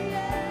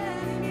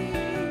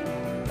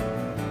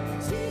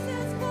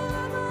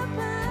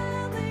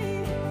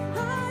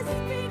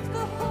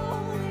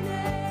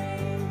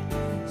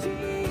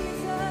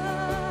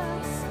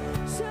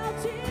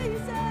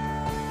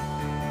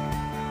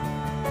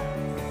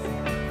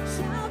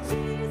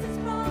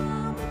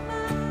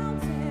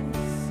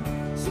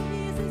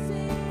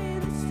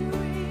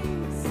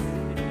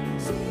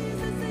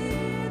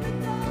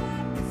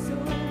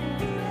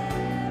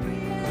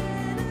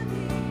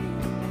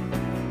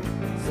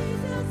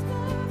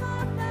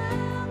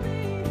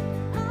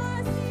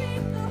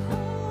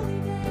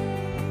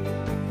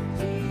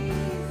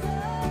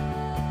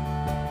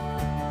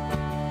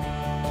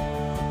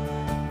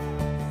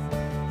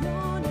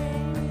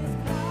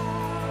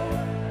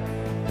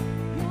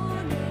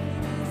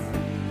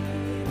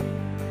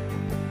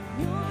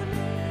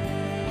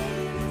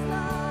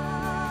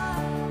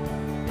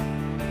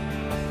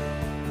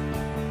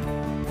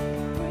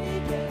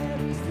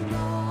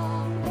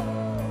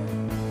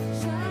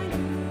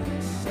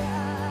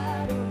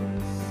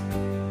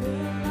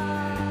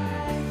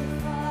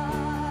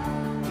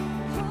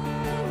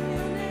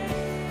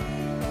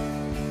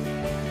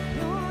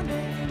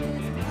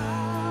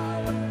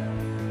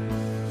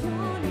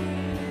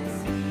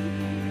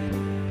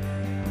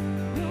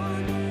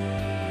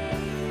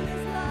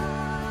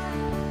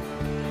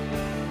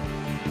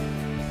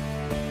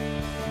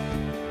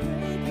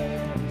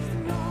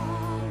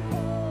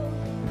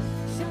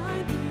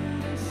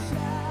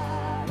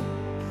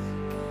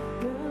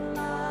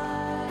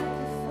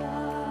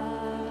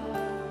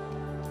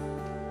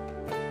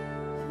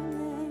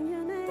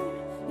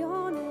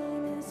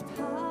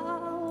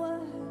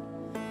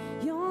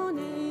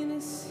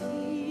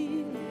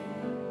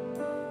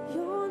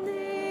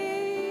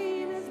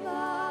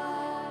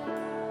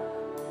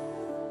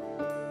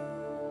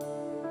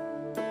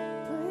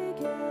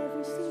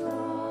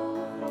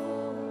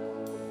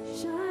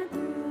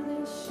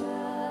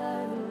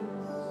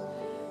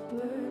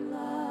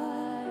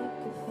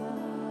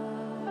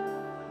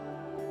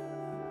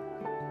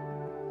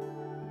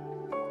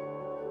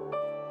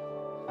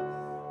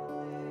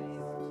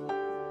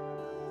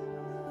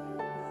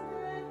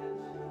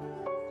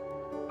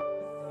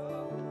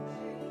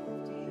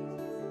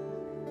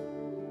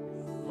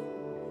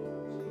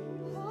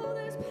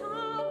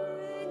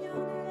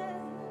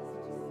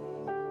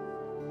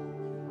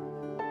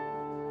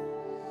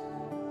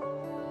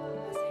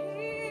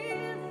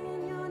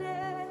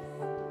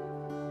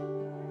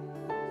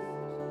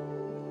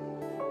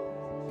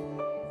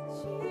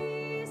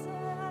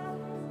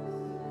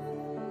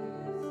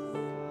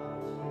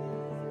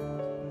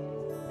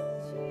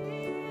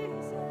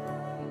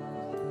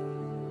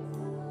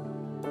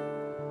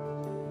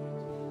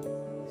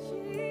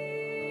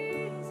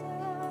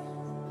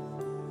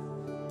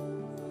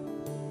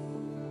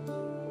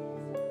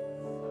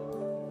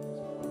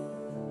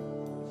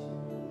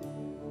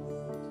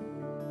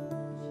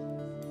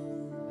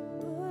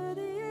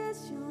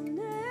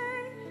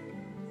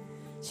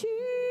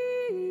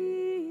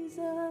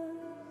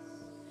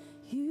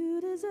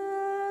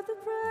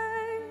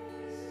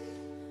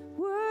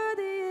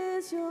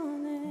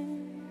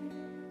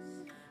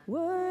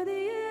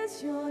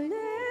is your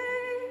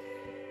name,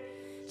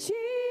 Jesus.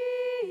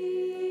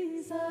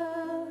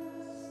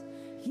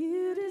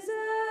 You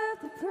deserve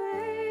the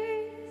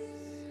praise.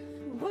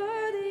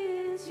 Worthy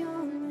is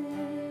your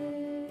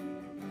name.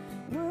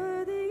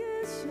 Worthy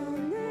is your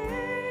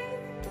name,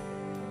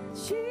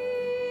 Jesus.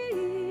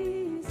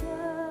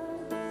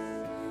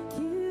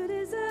 You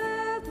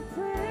deserve the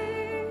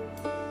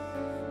praise.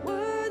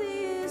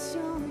 Worthy is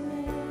your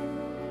name.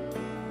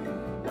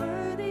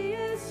 Worthy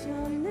is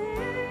your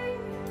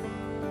name,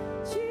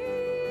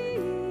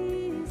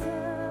 Jesus.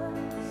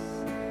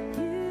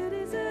 You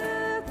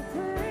deserve the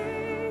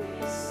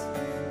praise.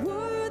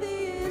 Worthy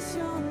is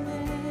your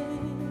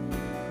name.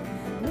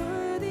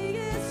 Worthy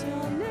is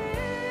your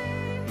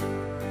name,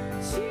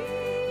 Jesus.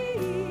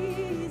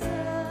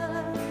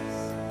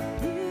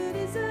 You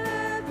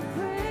deserve the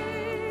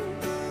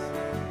praise.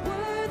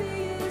 Worthy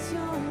is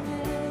your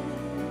name.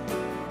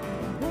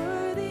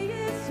 Worthy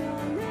is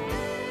your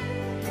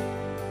name,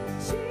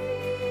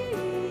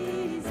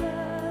 Jesus.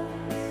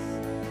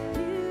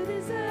 You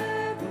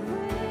deserve the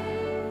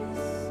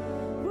praise.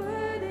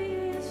 Worthy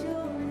is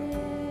your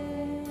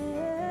name.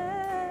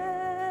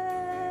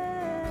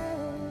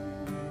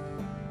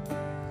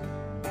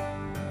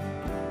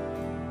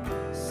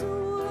 So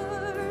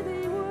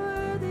worthy,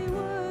 worthy,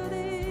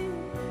 worthy.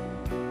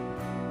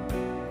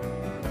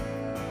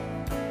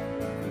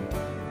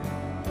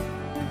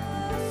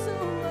 So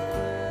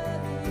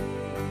worthy.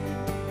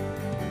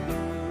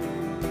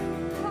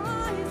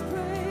 Highest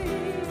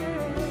praise.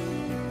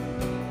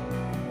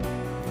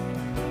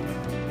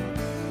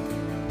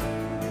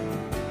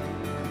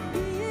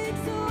 Be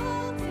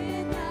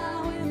exalted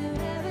now in the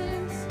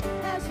heavens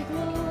as your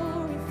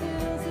glory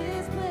fills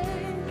this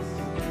place.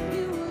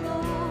 You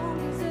alone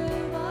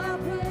deserve our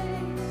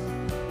praise.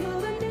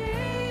 You're the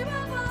name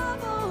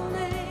above all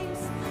names.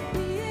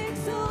 Be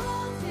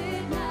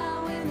exalted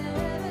now in the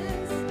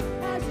heavens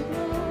as your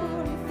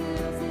glory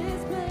fills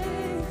this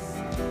place.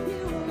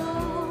 You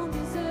alone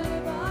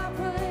deserve our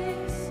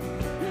praise.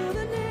 You're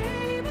the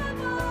name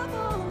above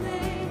all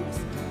names.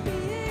 Be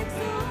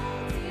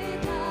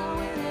exalted now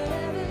in the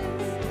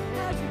heavens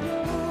as your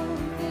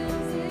glory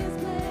fills this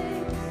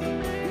place.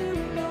 You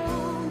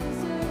alone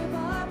deserve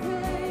our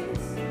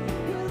praise.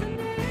 You're the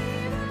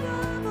name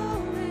above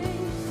all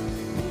names.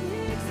 Be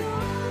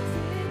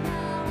exalted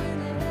now in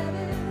the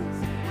heavens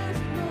as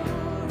your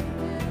glory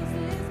fills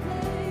this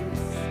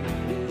place.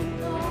 You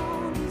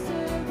alone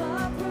deserve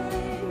our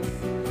praise.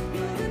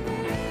 You're the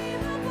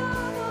name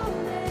above all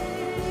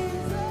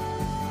names.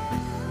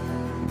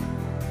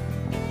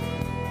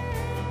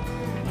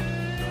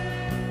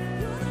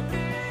 You're the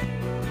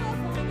name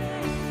above all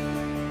names.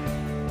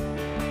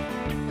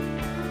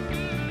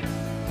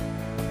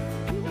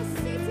 You are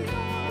seated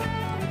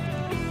on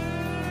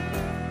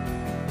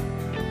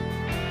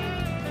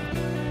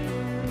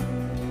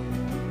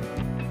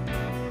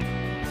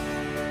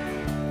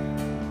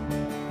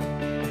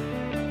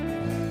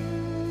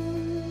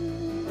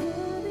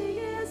Worthy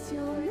is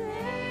your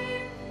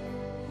name,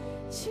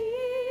 Jesus.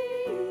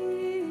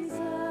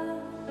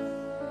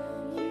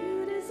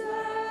 You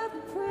deserve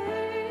the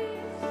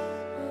praise.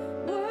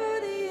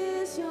 Worthy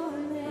is your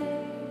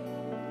name.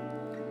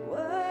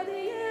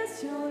 Worthy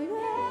is your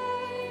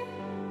name,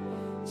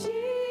 Jesus.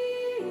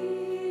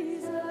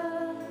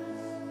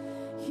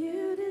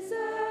 You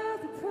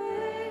deserve the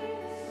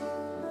praise.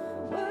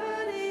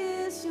 Worthy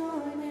is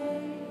your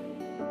name.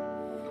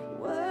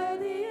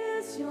 Worthy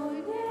is your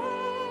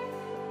name,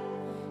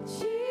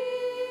 Jesus.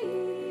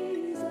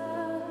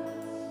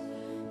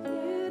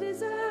 You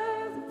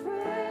deserve the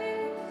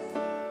praise.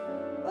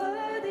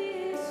 Worthy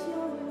is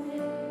your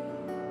name.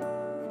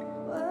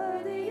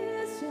 Worthy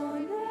is your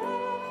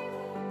name,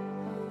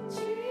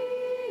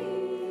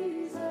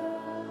 Jesus.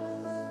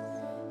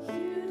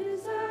 You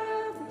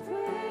deserve the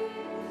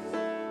praise.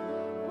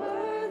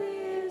 Worthy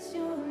is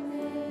your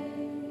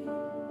name.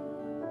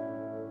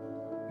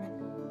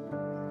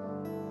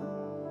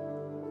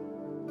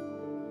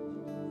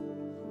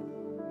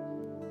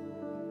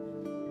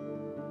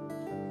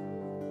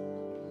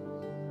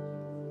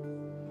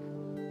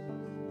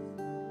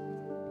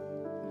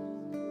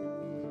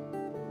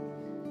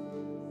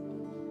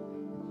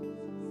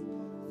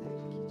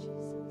 Thank you,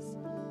 Jesus.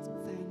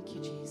 Thank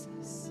you,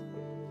 Jesus.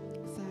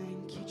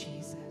 Thank you,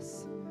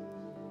 Jesus.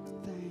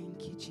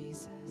 Thank you,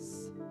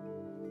 Jesus.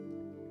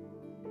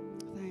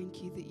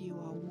 Thank you that you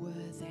are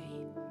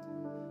worthy,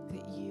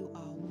 that you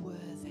are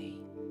worthy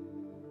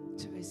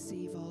to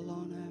receive all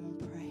honor and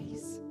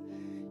praise.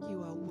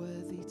 You are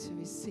worthy to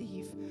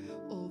receive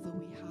all that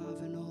we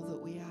have and all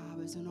that we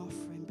are as an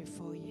offering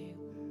before you.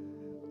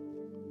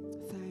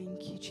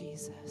 Thank you,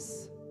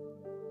 Jesus.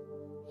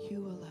 You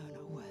alone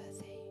are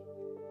worthy.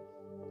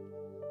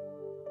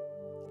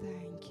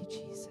 Thank you,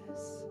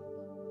 Jesus.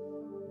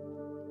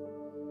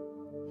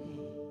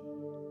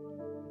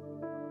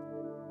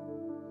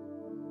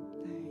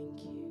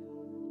 Thank you.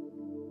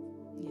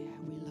 Yeah,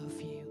 we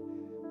love you.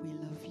 We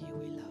love you.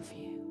 We love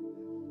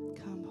you.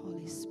 Come,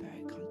 Holy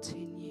Spirit,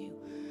 continue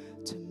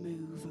to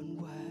move and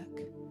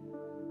work.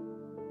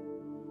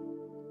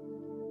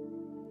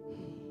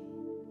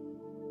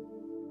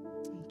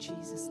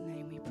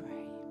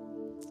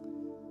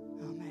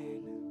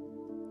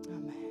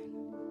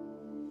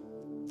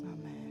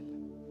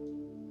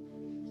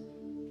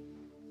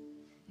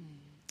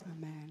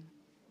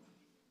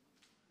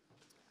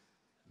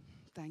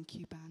 Thank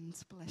you, band.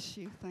 Bless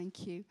you.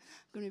 Thank you. I'm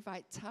going to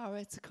invite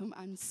Tara to come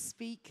and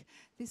speak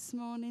this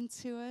morning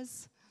to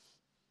us.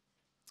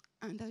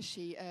 And as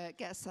she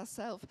gets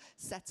herself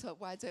set up,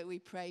 why don't we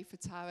pray for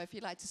Tara? If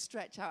you'd like to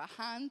stretch out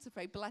a hand to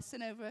pray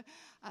blessing over her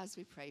as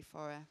we pray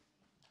for her.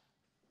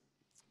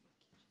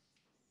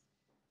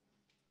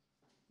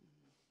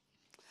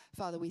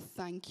 Father, we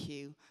thank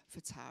you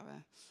for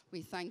Tara.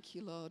 We thank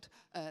you, Lord,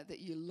 that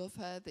you love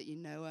her, that you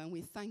know her. And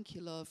we thank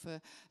you, Lord, for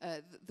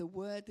the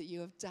word that you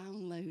have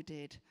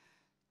downloaded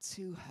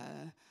to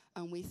her.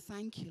 And we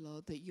thank you,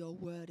 Lord, that your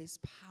word is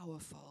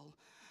powerful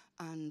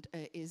and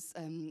is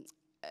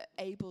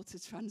able to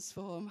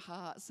transform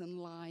hearts and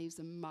lives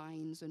and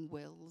minds and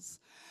wills.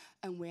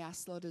 And we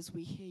ask, Lord, as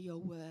we hear your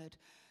word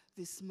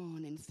this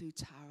morning through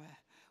Tara,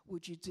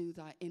 would you do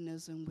that in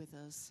us and with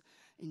us?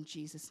 In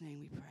Jesus' name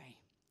we pray.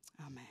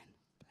 Amen.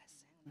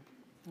 Bless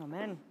him.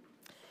 Amen.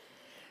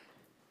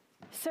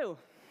 So,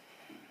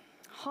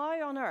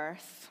 how on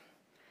earth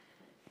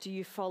do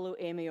you follow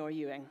Amy or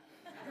Ewing?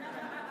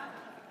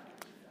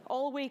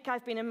 All week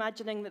I've been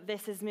imagining that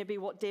this is maybe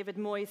what David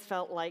Moyes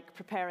felt like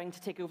preparing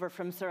to take over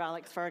from Sir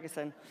Alex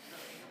Ferguson.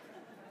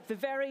 The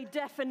very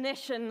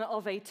definition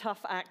of a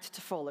tough act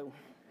to follow.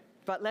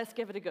 But let's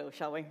give it a go,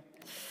 shall we?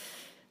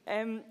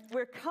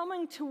 We're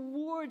coming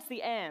towards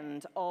the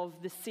end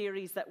of the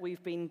series that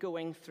we've been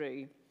going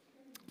through,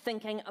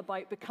 thinking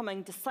about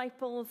becoming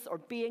disciples or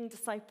being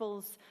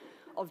disciples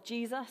of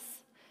Jesus,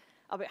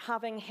 about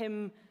having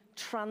him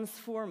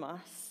transform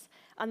us.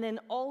 And then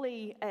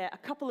Ollie, a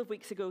couple of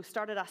weeks ago,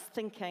 started us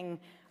thinking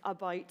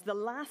about the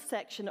last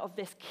section of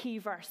this key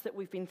verse that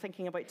we've been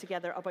thinking about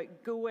together,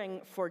 about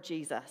going for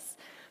Jesus.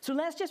 So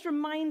let's just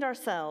remind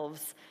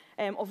ourselves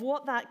of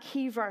what that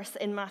key verse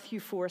in Matthew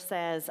 4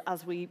 says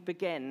as we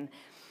begin.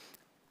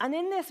 And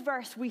in this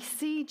verse, we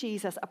see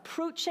Jesus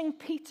approaching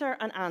Peter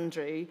and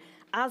Andrew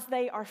as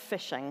they are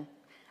fishing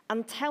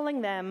and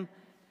telling them,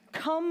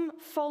 "Come,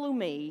 follow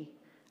me,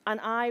 and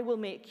I will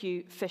make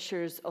you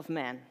fishers of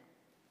men."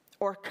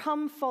 Or,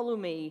 "Come, follow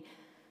me,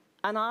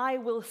 and I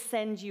will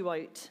send you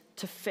out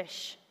to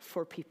fish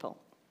for people."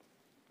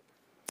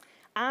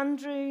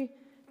 Andrew,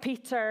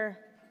 Peter,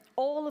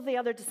 all of the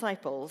other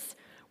disciples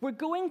were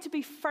going to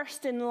be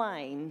first in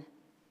line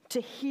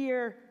to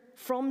hear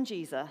from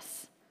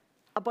Jesus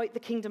about the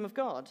kingdom of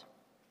God,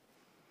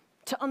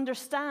 to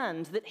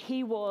understand that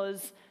he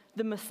was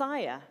the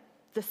Messiah,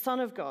 the Son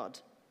of God.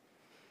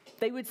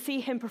 They would see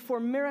him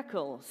perform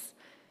miracles.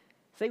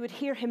 They would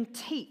hear him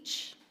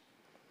teach.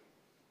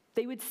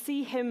 They would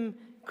see him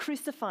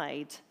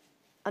crucified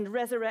and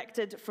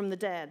resurrected from the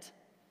dead.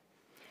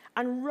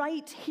 And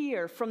right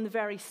here from the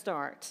very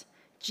start,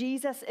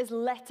 Jesus is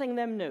letting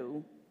them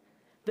know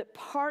that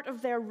part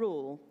of their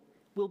role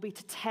will be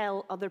to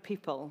tell other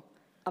people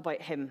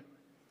about him,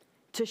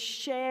 to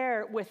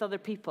share with other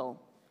people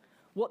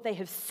what they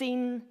have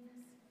seen,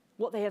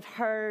 what they have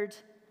heard,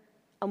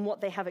 and what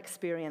they have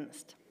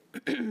experienced.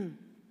 And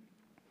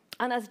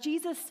as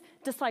Jesus'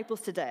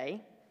 disciples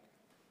today,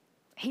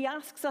 he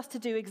asks us to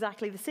do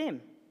exactly the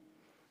same,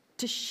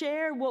 to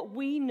share what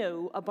we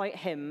know about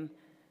him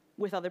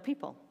with other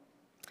people.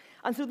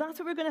 And so that's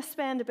what we're going to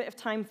spend a bit of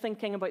time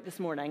thinking about this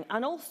morning,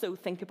 and also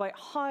think about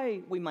how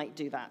we might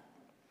do that.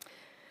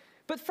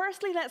 But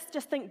firstly, let's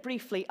just think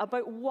briefly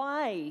about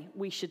why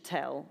we should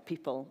tell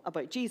people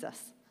about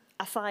Jesus,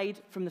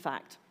 aside from the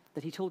fact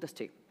that he told us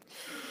to.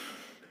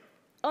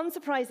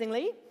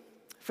 Unsurprisingly,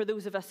 for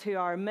those of us who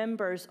are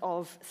members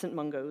of St.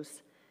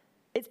 Mungo's,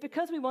 it's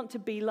because we want to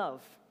be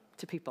love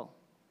to people.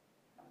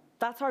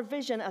 That's our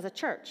vision as a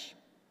church.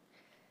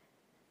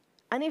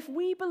 And if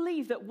we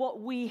believe that what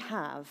we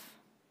have,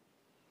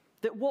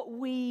 that what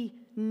we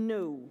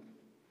know,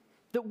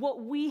 that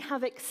what we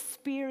have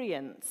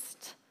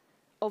experienced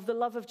of the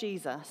love of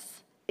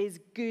Jesus is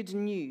good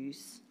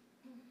news,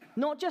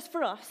 not just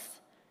for us,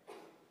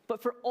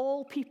 but for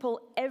all people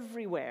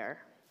everywhere,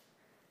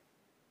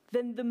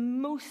 then the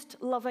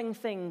most loving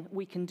thing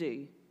we can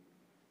do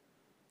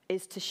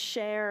is to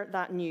share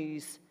that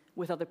news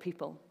with other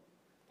people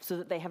so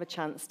that they have a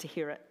chance to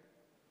hear it.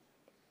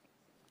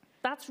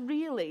 That's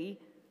really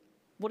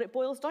what it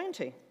boils down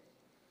to.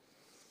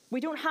 We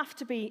don't have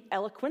to be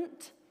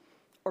eloquent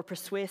or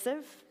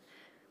persuasive.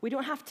 We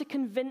don't have to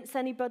convince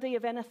anybody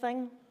of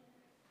anything.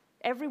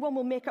 Everyone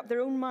will make up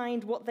their own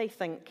mind what they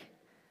think.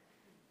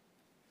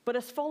 But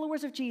as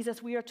followers of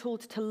Jesus, we are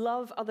told to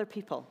love other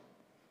people.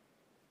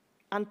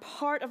 And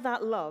part of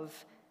that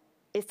love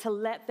is to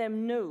let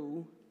them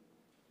know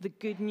the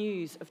good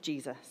news of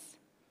Jesus.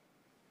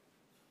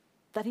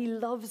 That he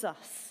loves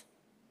us.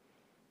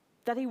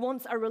 That he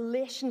wants a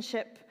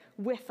relationship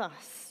with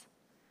us.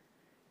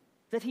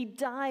 That he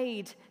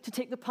died to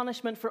take the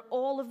punishment for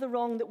all of the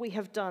wrong that we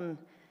have done.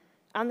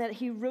 And that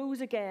he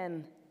rose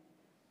again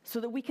so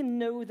that we can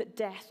know that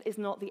death is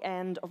not the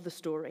end of the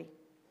story.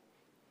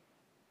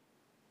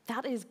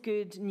 That is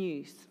good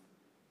news.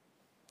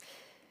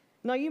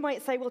 Now, you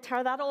might say, well,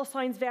 Tara, that all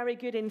sounds very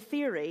good in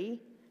theory,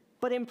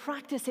 but in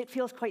practice it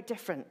feels quite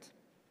different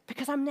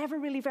because I'm never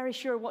really very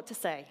sure what to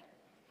say.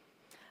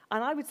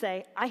 And I would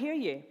say, I hear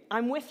you.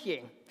 I'm with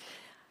you.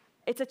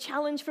 It's a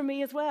challenge for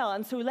me as well.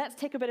 And so let's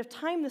take a bit of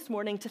time this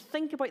morning to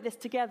think about this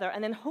together,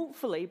 and then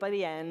hopefully by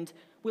the end,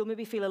 we'll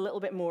maybe feel a little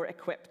bit more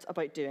equipped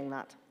about doing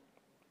that.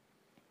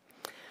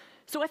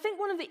 So I think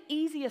one of the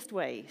easiest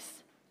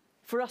ways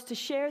for us to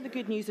share the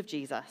good news of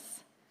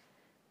Jesus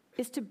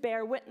is to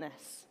bear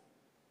witness.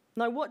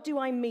 Now, what do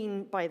I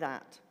mean by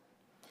that?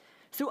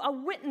 So a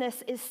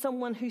witness is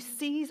someone who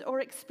sees or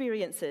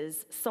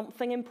experiences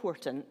something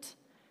important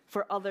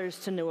for others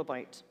to know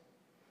about.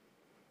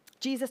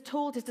 Jesus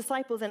told his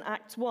disciples in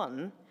Acts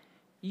 1,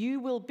 "You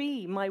will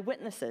be my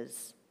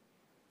witnesses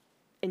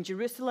in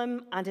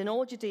Jerusalem and in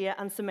all Judea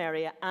and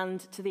Samaria and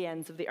to the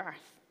ends of the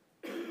earth."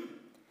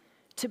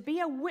 To be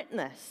a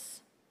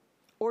witness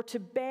or to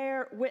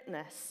bear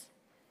witness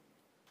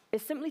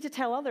is simply to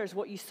tell others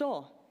what you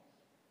saw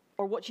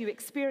or what you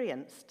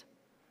experienced.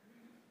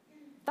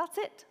 That's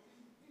it.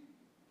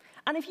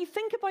 And if you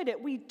think about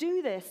it, we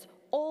do this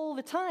all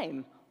the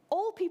time.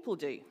 All people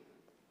do.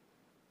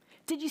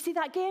 Did you see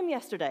that game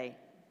yesterday?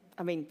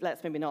 I mean,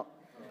 let's maybe not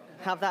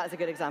have that as a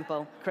good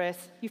example.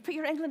 Chris, you've put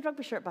your England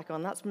rugby shirt back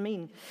on. That's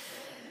mean.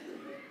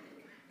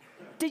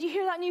 Did you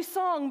hear that new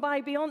song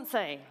by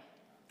Beyonce?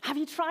 Have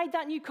you tried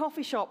that new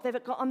coffee shop?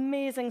 They've got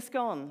amazing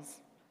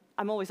scones.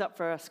 I'm always up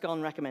for a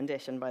scone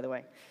recommendation, by the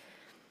way.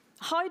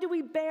 How do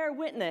we bear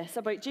witness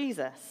about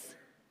Jesus?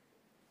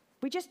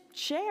 We just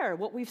share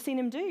what we've seen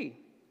him do.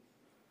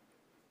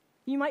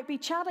 You might be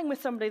chatting with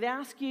somebody. They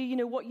ask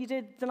you, what you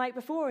did the night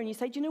before, and you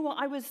say, "Do you know what?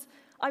 I was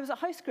at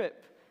house group,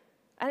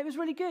 and it was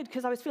really good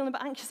because I was feeling a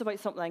bit anxious about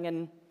something,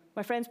 and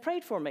my friends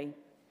prayed for me.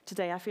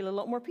 Today I feel a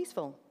lot more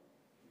peaceful."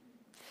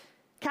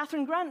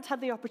 Catherine Grant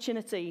had the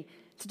opportunity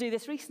to do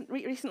this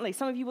recently.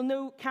 Some of you will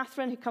know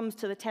Catherine, who comes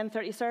to the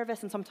 10:30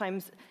 service and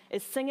sometimes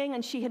is singing,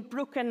 and she had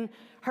broken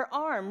her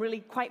arm really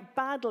quite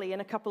badly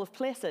in a couple of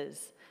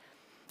places.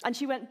 And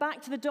she went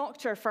back to the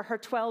doctor for her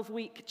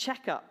 12-week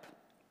checkup.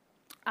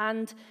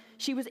 And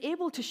she was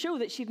able to show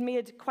that she'd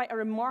made quite a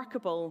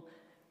remarkable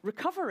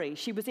recovery.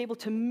 She was able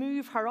to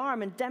move her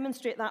arm and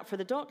demonstrate that for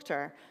the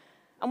doctor.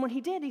 And when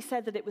he did, he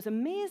said that it was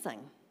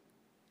amazing.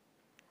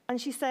 And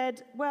she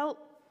said, "Well,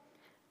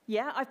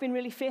 yeah, I've been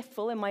really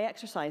faithful in my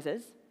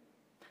exercises,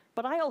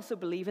 but I also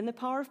believe in the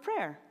power of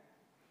prayer.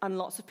 And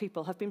lots of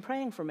people have been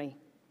praying for me."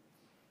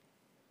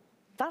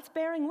 That's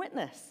bearing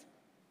witness.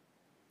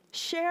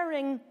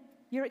 Sharing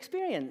your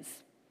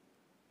experience.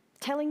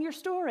 Telling your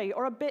story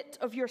or a bit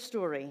of your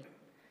story.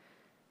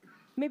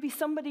 Maybe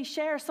somebody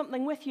shares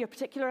something with you, a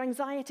particular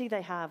anxiety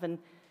they have, and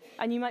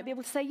you might be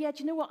able to say, "Yeah,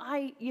 do you know what?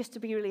 I used to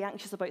be really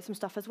anxious about some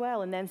stuff as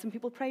well, and then some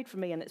people prayed for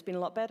me, and it's been a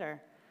lot better.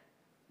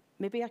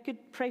 Maybe I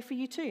could pray for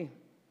you too."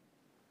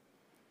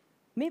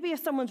 Maybe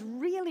if someone's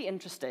really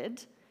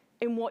interested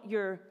in what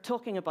you're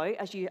talking about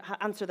as you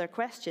answer their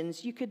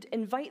questions, you could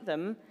invite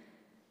them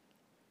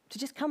to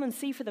just come and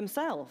see for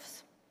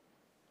themselves.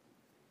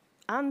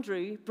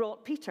 Andrew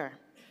brought Peter,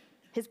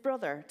 his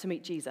brother, to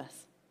meet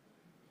Jesus.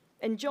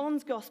 In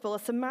John's Gospel, a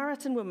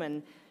Samaritan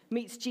woman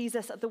meets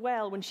Jesus at the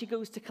well when she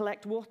goes to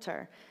collect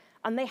water,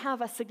 and they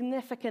have a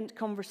significant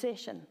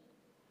conversation.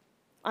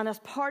 And as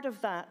part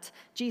of that,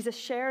 Jesus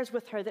shares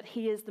with her that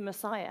he is the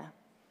Messiah.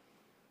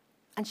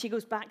 And she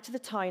goes back to the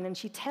town and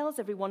she tells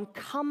everyone,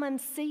 "Come and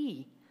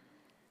see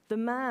the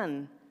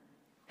man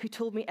who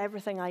told me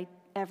everything I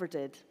ever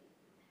did."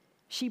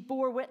 She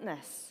bore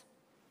witness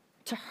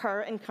to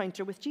her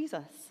encounter with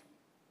Jesus.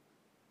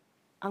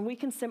 And we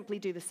can simply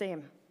do the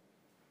same.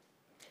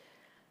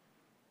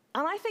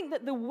 And I think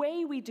that the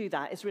way we do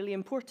that is really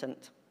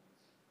important.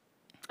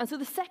 And so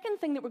the second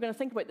thing that we're going to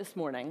think about this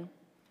morning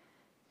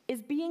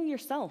is being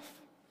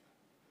yourself.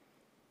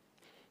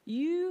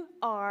 You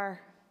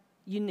are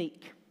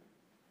unique.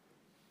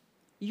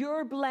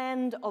 Your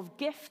blend of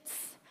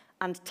gifts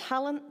and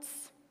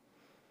talents,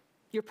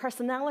 your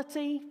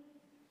personality,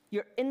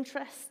 your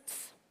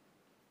interests,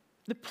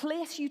 the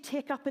place you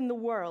take up in the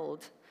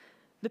world,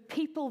 the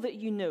people that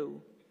you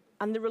know,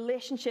 and the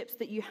relationships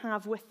that you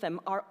have with them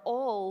are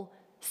all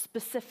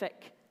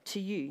specific to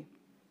you.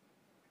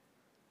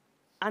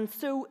 And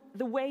so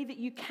the way that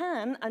you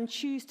can and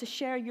choose to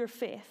share your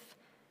faith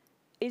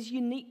is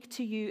unique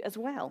to you as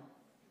well.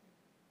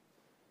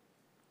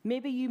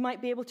 Maybe you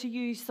might be able to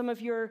use some of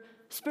your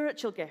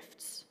spiritual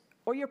gifts,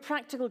 or your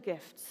practical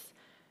gifts,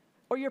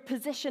 or your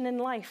position in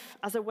life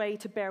as a way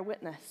to bear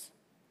witness.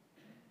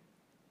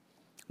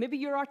 Maybe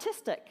you're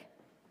artistic,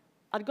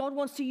 and God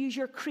wants to use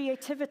your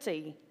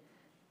creativity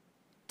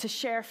to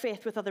share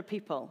faith with other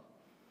people.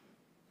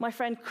 My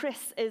friend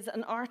Chris is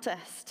an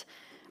artist,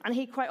 and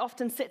he quite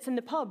often sits in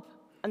the pub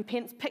and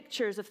paints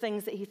pictures of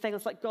things that he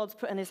feels like God's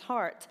put in his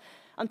heart.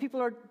 And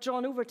people are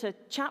drawn over to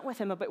chat with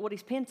him about what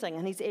he's painting,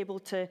 and he's able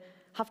to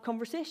have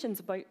conversations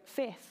about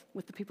faith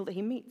with the people that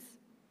he meets.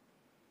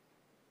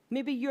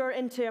 Maybe you're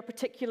into a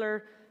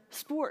particular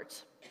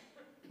sport,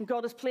 and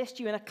God has placed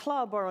you in a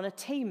club or on a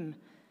team.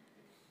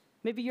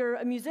 Maybe you're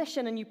a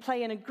musician and you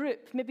play in a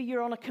group. Maybe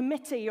you're on a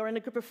committee or in a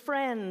group of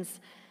friends.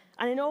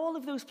 And in all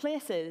of those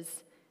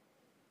places,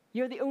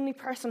 you're the only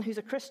person who's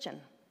a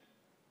Christian.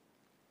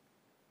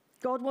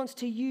 God wants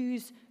to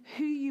use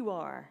who you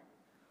are,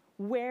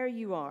 where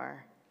you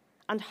are,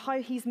 and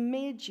how he's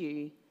made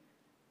you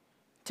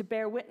to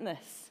bear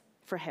witness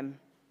for him.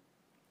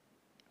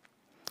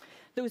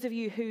 Those of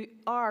you who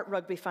are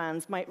rugby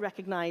fans might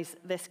recognize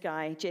this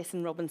guy,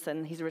 Jason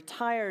Robinson. He's a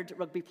retired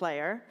rugby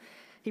player.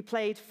 He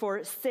played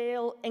for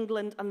Sale,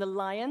 England and the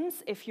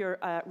Lions, if you're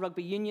a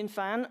rugby union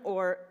fan,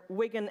 or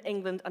Wigan,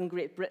 England and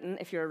Great Britain,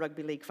 if you're a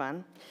rugby league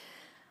fan.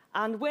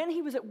 And when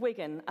he was at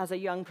Wigan as a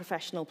young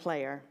professional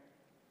player,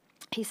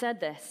 he said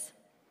this: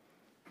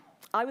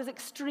 "I was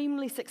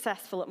extremely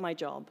successful at my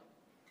job.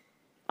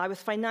 I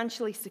was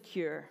financially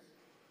secure.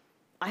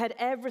 I had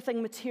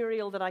everything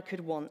material that I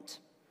could want,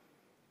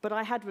 but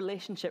I had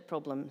relationship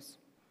problems.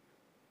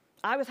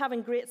 I was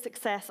having great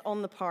success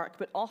on the park,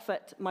 but off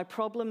it, my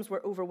problems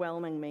were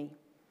overwhelming me.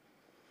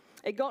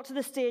 It got to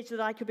the stage that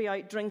I could be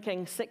out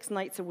drinking 6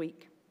 nights a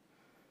week.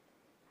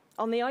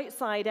 On the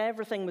outside,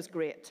 everything was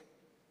great.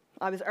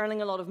 I was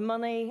earning a lot of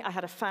money, I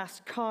had a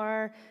fast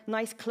car,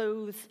 nice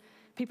clothes.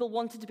 People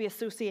wanted to be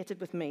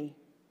associated with me.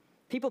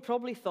 People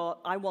probably thought,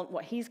 I want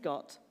what he's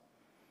got.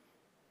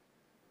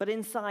 But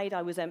inside,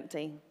 I was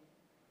empty.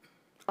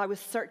 I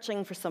was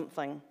searching for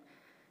something.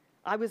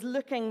 I was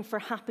looking for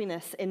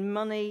happiness in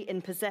money,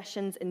 in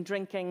possessions, in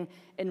drinking,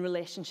 in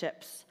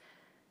relationships.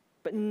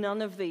 But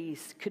none of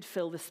these could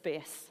fill the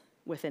space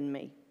within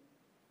me."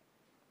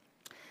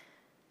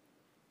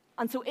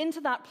 And so into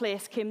that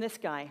place came this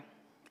guy,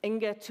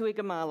 Inga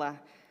Tuigamala,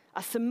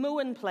 a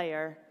Samoan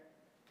player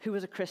who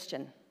was a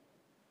Christian.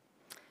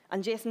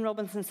 And Jason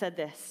Robinson said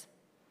this: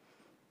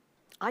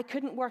 "I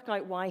couldn't work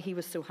out why he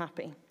was so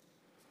happy.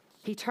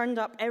 He turned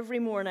up every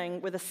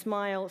morning with a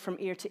smile from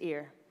ear to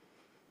ear.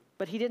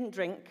 But he didn't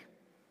drink,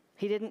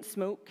 he didn't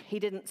smoke, he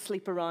didn't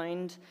sleep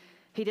around,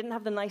 he didn't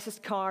have the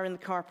nicest car in the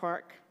car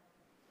park.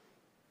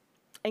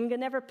 Inga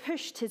never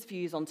pushed his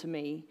views onto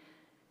me,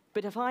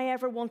 but if I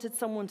ever wanted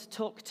someone to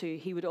talk to,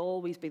 he would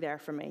always be there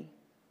for me.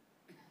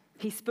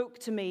 He spoke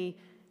to me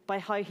by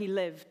how he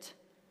lived,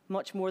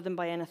 much more than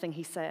by anything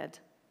he said.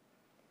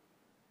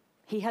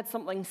 He had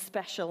something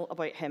special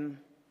about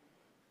him.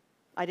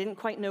 I didn't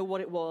quite know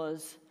what it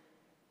was,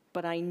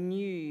 but I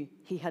knew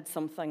he had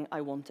something I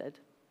wanted."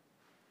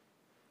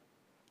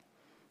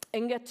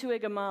 Inga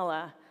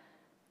Tuigamala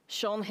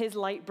shone his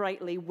light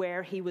brightly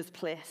where he was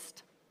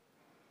placed.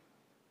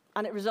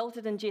 And it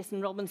resulted in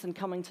Jason Robinson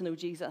coming to know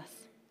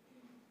Jesus,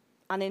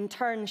 and in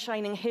turn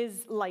shining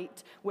his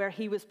light where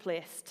he was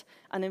placed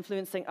and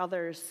influencing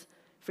others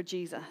for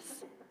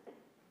Jesus.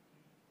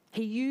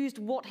 He used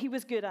what he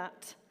was good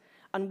at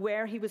and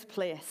where he was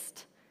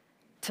placed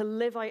to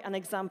live out an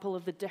example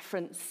of the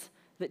difference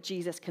that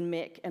Jesus can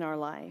make in our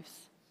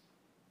lives.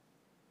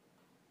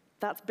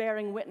 That's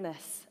bearing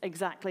witness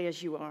exactly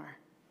as you are.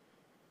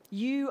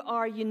 You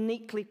are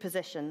uniquely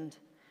positioned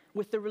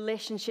with the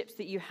relationships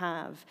that you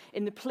have,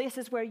 in the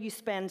places where you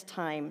spend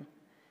time,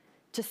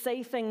 to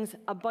say things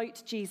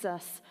about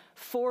Jesus,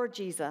 for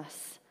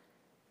Jesus,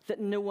 that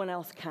no one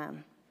else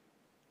can.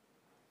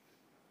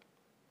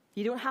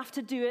 You don't have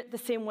to do it the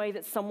same way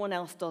that someone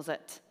else does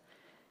it.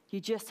 You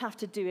just have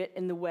to do it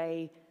in the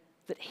way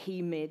that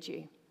he made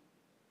you.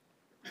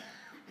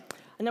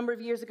 A number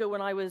of years ago,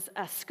 when I was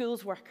a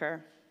schools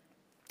worker,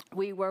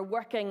 we were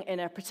working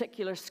in a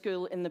particular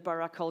school in the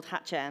borough called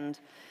Hatch End.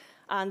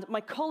 And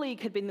my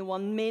colleague had been the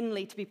one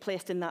mainly to be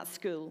placed in that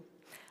school.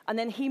 And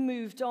then he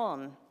moved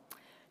on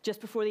just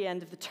before the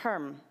end of the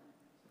term.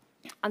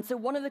 And so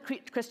one of the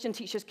Christian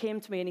teachers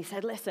came to me and he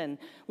said, "Listen,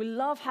 we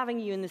love having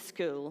you in the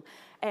school,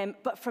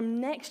 but from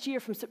next year,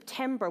 from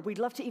September, we'd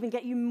love to even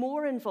get you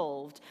more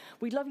involved.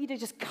 We'd love you to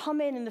just come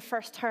in the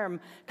first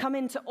term, come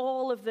into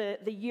all of the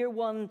year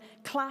 1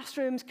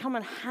 classrooms, come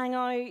and hang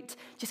out,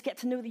 just get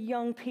to know the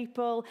young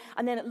people.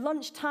 And then at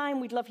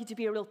lunchtime, we'd love you to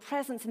be a real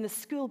presence in the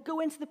school.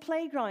 Go into the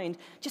playground,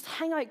 just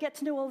hang out, get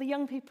to know all the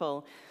young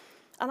people."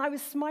 And I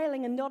was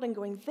smiling and nodding,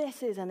 going,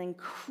 this is an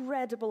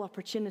incredible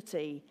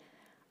opportunity.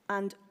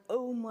 And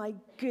oh my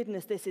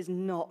goodness, this is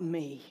not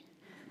me.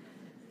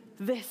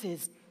 This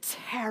is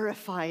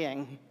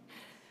terrifying.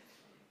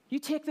 You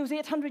take those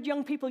 800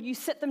 young people, you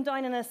sit them down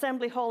in an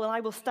assembly hall, and I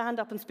will stand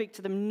up and speak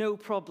to them, no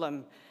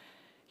problem.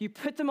 You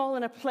put them all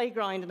in a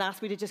playground and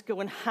ask me to just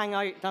go and hang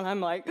out, and I'm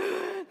like,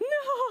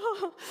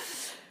 no.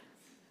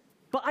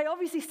 But I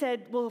obviously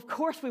said, well, of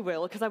course we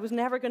will, because I was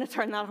never going to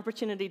turn that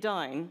opportunity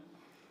down.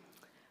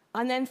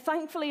 And then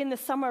thankfully in the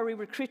summer, we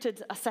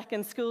recruited a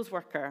second schools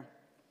worker.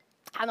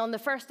 And on the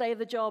first day of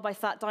the job, I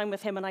sat down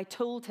with him and I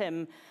told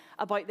him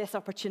about this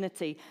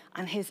opportunity,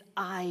 and his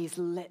eyes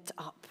lit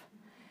up.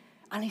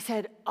 And he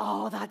said,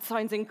 "Oh, that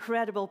sounds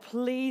incredible.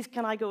 Please,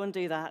 can I go and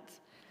do that?"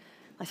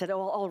 I said, "Oh,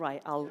 all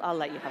right, I'll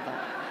let you have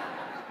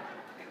that."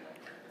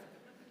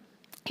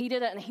 He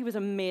did it, and he was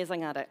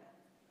amazing at it.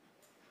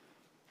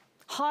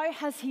 How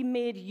has he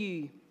made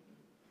you?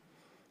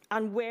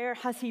 And where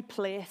has he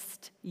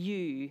placed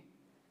you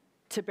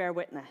to bear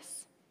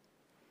witness?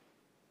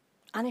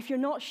 And if you're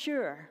not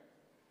sure,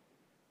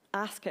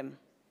 ask him,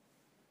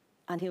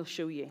 and he'll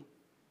show you.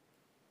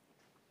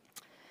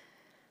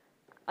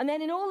 And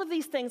then in all of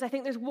these things, I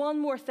think there's one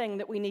more thing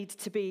that we need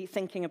to be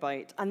thinking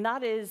about, and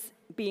that is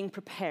being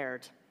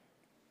prepared.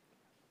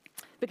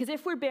 Because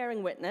if we're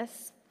bearing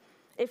witness,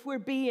 if we're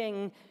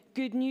being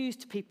good news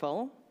to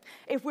people,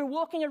 if we're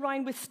walking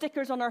around with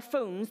stickers on our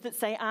phones that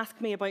say, "Ask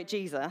me about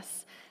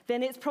Jesus,"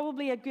 then it's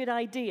probably a good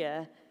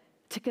idea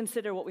to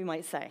consider what we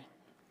might say.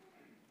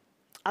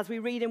 As we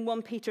read in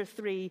 1 Peter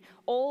 3,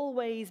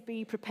 always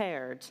be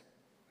prepared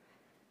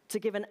to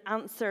give an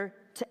answer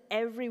to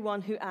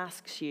everyone who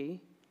asks you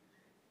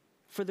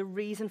for the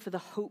reason for the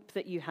hope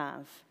that you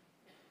have.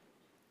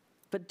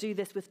 But do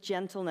this with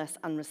gentleness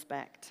and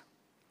respect.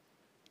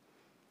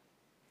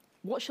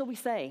 What shall we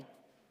say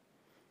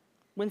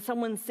when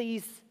someone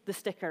sees the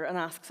sticker and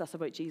asks us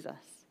about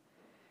Jesus?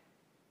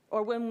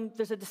 Or when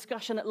there's a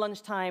discussion at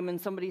lunchtime and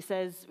somebody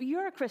says,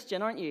 "You're a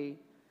Christian, aren't you?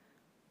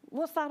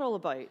 What's that all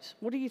about?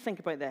 What do you think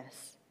about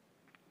this?"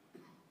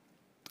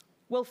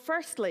 Well,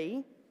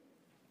 firstly,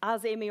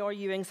 as Amy R.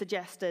 Ewing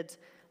suggested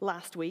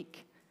last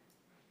week,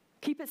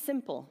 keep it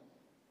simple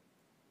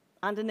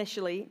and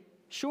initially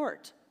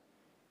short.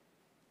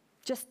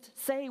 Just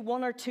say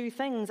one or two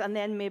things and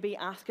then maybe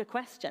ask a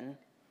question.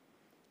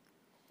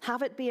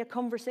 Have it be a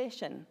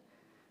conversation.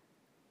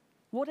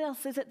 What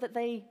else is it that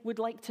they would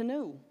like to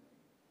know?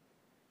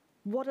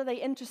 What are they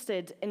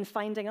interested in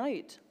finding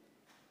out?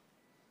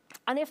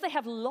 And if they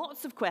have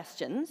lots of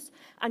questions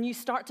and you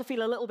start to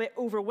feel a little bit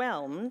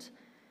overwhelmed,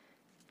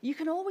 you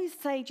can always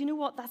say, "Do you know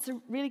what? That's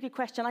a really good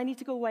question. I need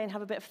to go away and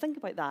have a bit of a think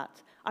about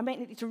that. I might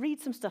need to read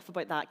some stuff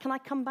about that. Can I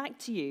come back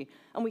to you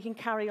and we can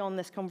carry on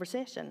this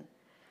conversation?"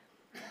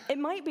 It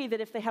might be that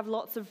if they have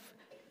lots of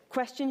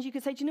questions, you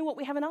could say, "Do you know what?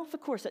 We have an Alpha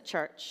course at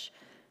church.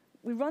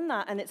 We run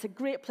that, and it's a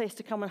great place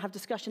to come and have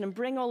discussion and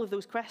bring all of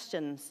those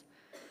questions."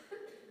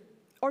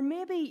 Or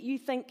maybe you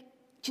think,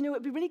 "Do you know,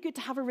 it'd be really good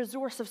to have a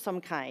resource of some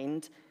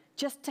kind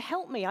just to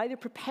help me either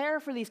prepare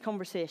for these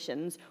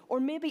conversations or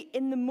maybe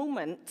in the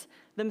moment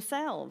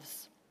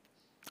themselves."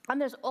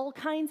 And there's all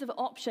kinds of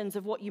options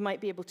of what you might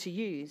be able to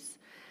use.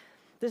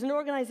 There's an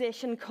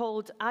organization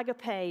called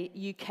Agape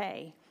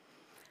UK.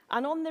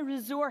 And on the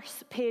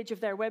resource page of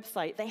their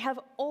website, they have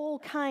all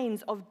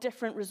kinds of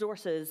different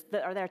resources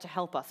that are there to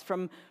help us,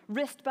 from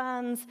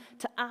wristbands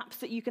to apps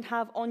that you can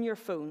have on your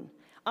phone,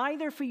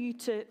 either for you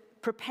to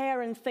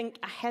prepare and think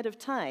ahead of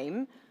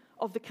time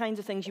of the kinds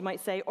of things you might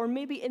say, or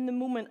maybe in the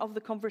moment of the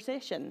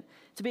conversation,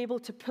 to be able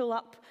to pull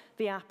up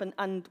the app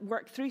and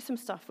work through some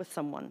stuff with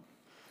someone.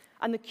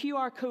 And the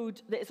QR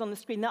code that is on the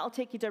screen, that'll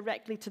take you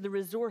directly to the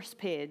resource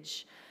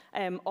page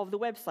of the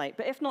website.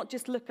 But if not,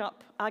 just look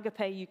up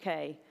Agape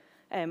UK.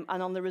 And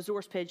on the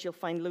resource page, you'll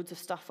find loads of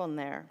stuff on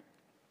there.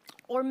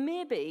 Or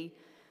maybe,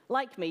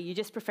 like me, you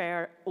just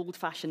prefer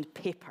old-fashioned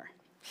paper.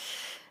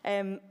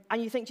 And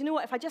you think, "Do you know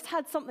what? If I just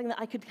had something that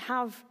I could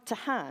have to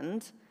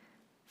hand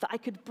that I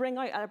could bring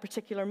out at a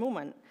particular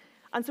moment."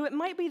 And so it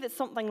might be that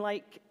something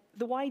like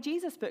the Why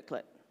Jesus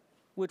booklet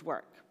would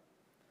work,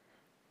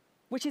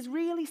 which is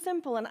really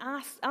simple and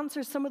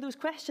answers some of those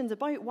questions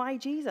about why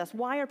Jesus.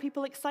 Why are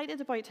people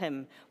excited about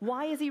him?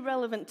 Why is he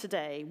relevant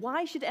today?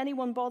 Why should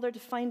anyone bother to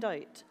find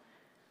out?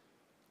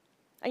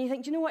 And you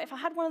think, "Do you know what? If I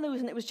had one of those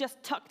and it was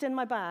just tucked in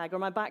my bag or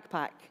my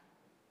backpack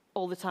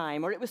all the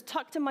time, or it was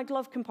tucked in my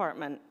glove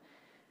compartment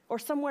or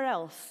somewhere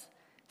else,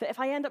 that if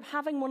I end up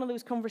having one of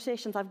those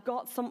conversations, I've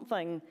got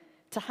something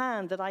to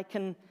hand that I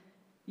can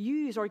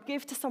use or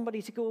give to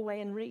somebody to go away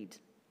and read."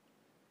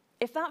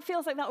 If that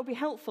feels like that would be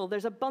helpful,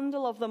 there's a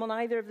bundle of them on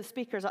either of the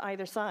speakers at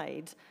either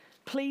side.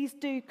 Please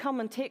do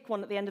come and take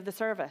one at the end of the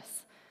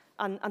service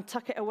and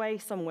tuck it away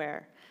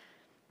somewhere.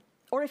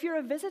 Or if you're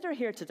a visitor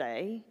here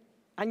today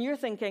and you're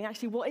thinking,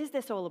 "Actually, what is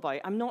this all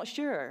about? I'm not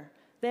sure,"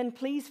 then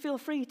please feel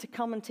free to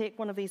come and take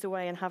one of these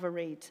away and have a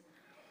read.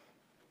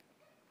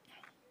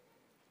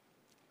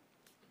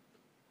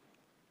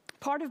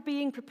 Part of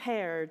being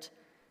prepared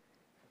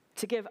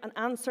to give an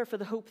answer for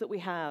the hope that we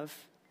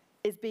have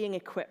is being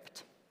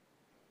equipped.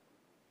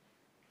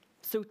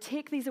 So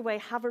take these away,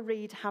 have a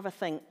read, have a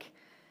think,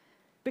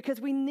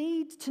 because we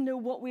need to know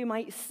what we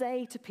might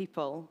say to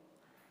people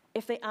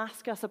if they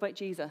ask us about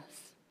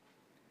Jesus.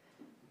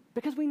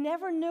 Because we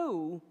never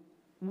know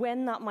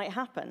when that might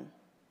happen,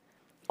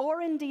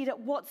 or indeed at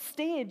what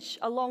stage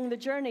along the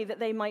journey that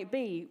they might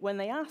be when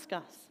they ask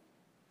us.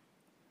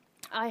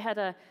 I had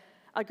a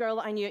girl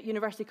that I knew at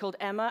university called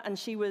Emma, and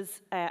she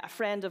was a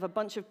friend of a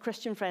bunch of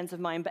Christian friends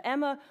of mine. But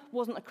Emma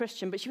wasn't a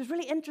Christian, but she was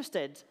really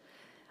interested.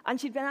 And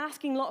she'd been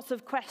asking lots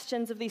of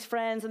questions of these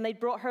friends, and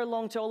they'd brought her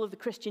along to all of the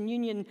Christian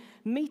Union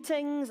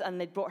meetings, and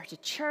they'd brought her to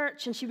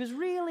church, and she was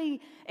really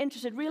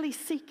interested, really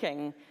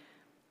seeking.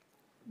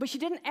 But she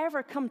didn't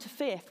ever come to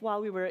faith while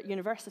we were at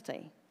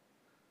university.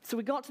 So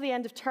we got to the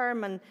end of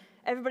term, and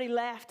everybody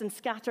left and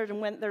scattered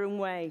and went their own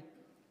way.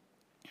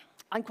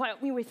 And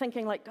we were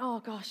thinking, like,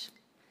 "Oh, gosh,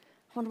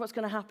 I wonder what's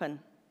going to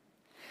happen."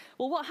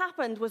 Well, what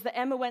happened was that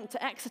Emma went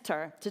to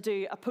Exeter to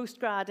do a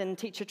postgrad in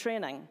teacher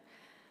training.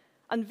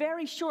 And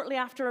very shortly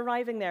after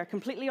arriving there,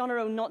 completely on her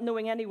own, not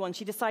knowing anyone,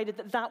 she decided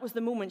that that was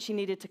the moment she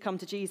needed to come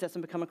to Jesus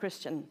and become a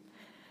Christian.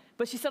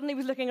 But she suddenly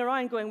was looking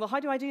around going, "Well, how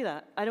do I do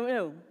that? I don't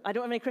know. I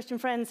don't have any Christian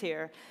friends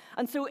here."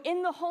 And so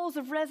in the halls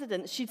of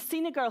residence, she'd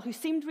seen a girl who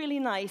seemed really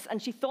nice,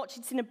 and she thought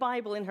she'd seen a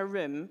Bible in her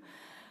room.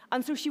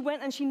 And so she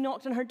went and she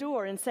knocked on her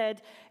door and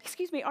said,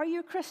 "Excuse me, are you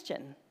a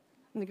Christian?"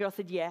 And the girl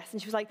said, "Yes."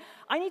 And she was like,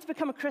 "I need to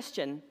become a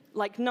Christian,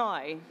 like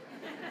now.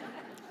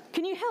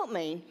 Can you help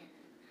me?"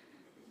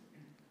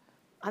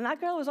 And that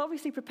girl was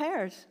obviously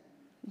prepared.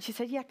 And she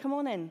said, "Yeah, come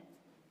on in.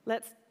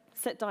 Let's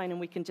sit down and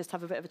we can just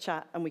have a bit of a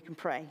chat and we can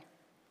pray."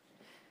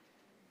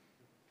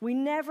 We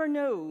never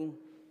know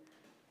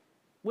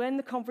when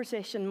the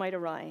conversation might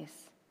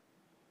arise.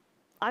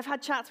 I've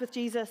had chats with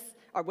Jesus,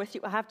 or with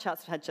you, had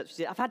chats with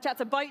Jesus. I've had chats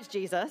about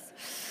Jesus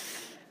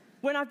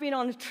when I've been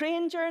on a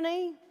train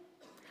journey.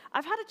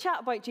 I've had a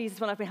chat about Jesus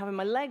when I've been having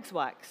my legs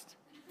waxed.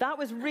 That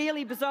was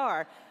really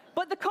bizarre.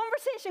 But the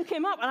conversation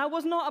came up, and I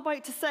was not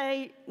about to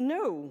say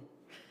no.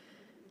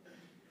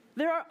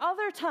 There are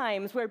other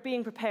times where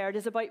being prepared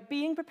is about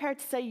being prepared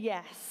to say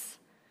yes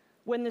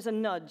when there's a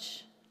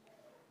nudge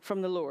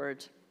from the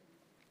Lord.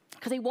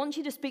 Because he wants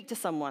you to speak to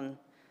someone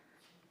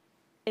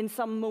in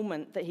some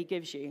moment that he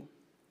gives you.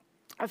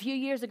 A few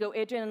years ago,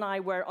 Adrian and I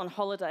were on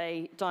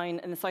holiday down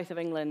in the south of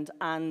England,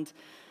 and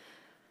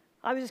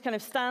I was just kind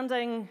of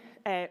standing,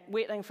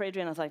 waiting for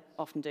Adrian, as I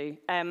often do.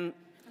 And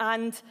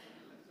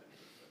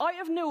out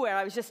of nowhere,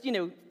 I was just,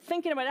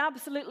 thinking about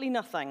absolutely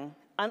nothing.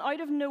 And out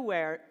of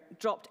nowhere,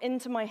 dropped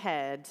into my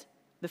head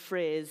the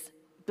phrase,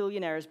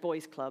 "Billionaires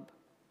Boys Club,"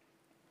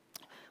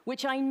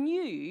 which I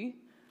knew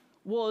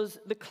was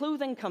the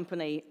clothing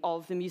company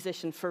of the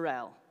musician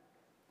Pharrell.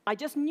 I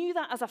just knew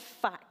that as a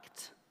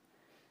fact.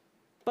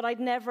 But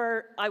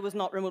I was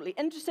not remotely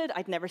interested.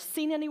 I'd never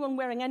seen anyone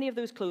wearing any of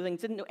those clothing,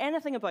 didn't know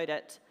anything about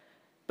it.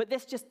 But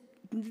this just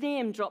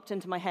name dropped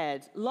into my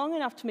head long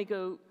enough for me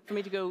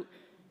to go,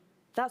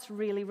 "That's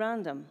really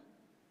random."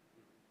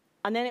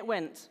 And then it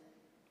went,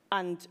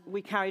 and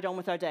we carried on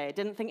with our day. I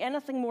didn't think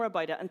anything more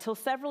about it until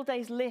several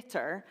days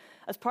later,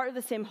 as part of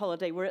the same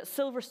holiday, we're at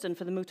Silverstone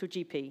for the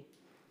MotoGP.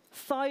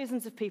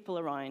 Thousands of people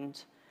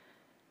around.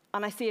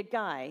 And I see a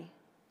guy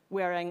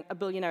wearing a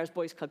Billionaires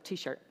Boys Club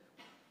t-shirt.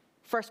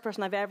 First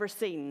person I've ever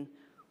seen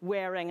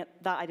wearing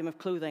that item of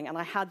clothing. And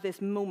I had this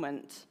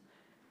moment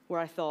where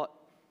I thought,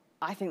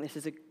 I think this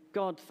is a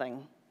God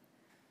thing.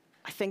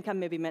 I think I'm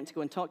maybe meant to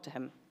go and talk to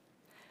him.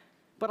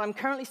 But I'm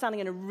currently standing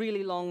in a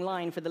really long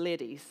line for the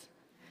ladies.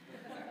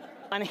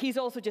 And he's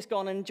also just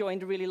gone and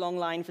joined a really long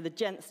line for the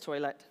gents'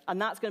 toilet. And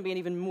that's going to be an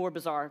even more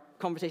bizarre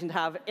conversation to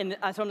have.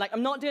 So I'm like,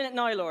 I'm not doing it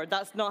now, Lord.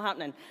 That's not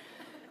happening.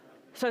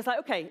 So it's like,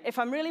 okay, if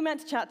I'm really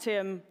meant to chat to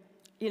him,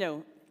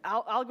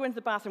 I'll go into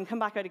the bathroom, come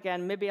back out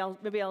again. Maybe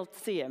I'll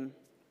see him.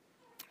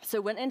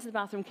 So went into the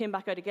bathroom, came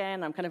back out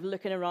again. I'm kind of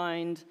looking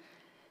around.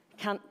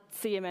 Can't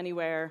see him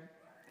anywhere.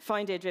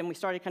 Found Adrian. We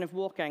started kind of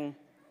walking.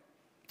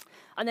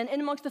 And then in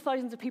amongst the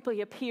thousands of people,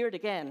 he appeared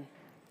again.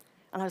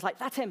 And I was like,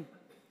 "That's him.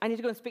 I need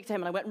to go and speak to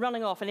him." And I went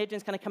running off, and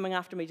Adrian's kind of coming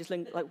after me, just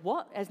like,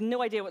 "What?" I has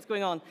no idea what's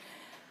going on.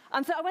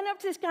 And so I went up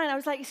to this guy, and I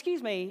was like,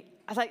 "Excuse me."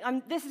 I was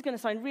like, "This is going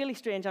to sound really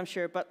strange, I'm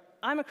sure, but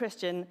I'm a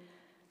Christian,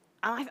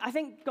 and I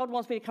think God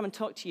wants me to come and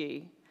talk to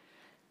you.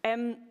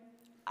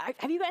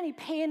 Have you got any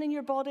pain in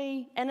your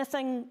body?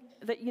 Anything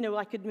that,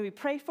 I could maybe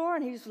pray for?"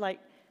 And he was like,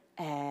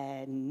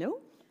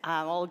 "No,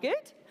 I'm all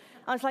good."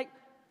 I was like,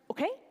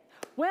 "Okay.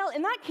 Well,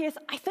 in that case,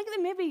 I think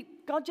that maybe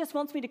God just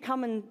wants me to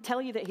come and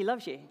tell you that he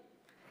loves you."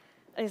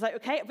 And he's like,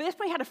 "Okay." But this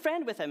point, he had a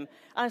friend with him. And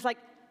I was like,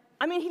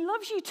 "I mean, he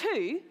loves you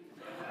too.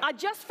 I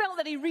just felt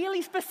that he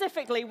really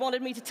specifically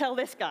wanted me to tell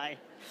this guy."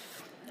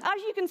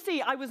 As you can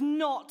see, I was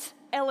not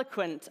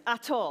eloquent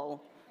at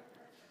all.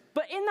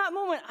 But in that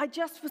moment, I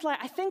just was like,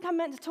 I think I'm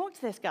meant to talk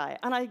to this guy.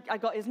 And I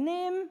got his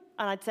name,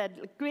 and I'd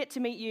said, "Great to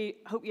meet you.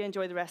 Hope you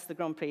enjoy the rest of the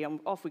Grand Prix." And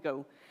off we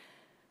go.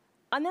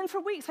 And then for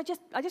weeks, I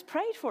just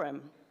prayed for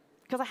him,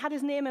 because I had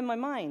his name in my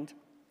mind.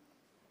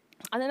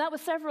 And then that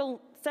was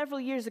several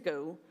years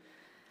ago.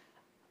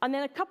 And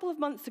then a couple of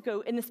months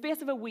ago, in the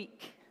space of a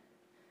week,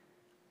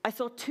 I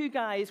saw two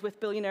guys with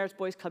Billionaires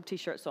Boys Club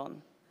t-shirts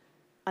on.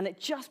 And it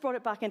just brought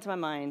it back into my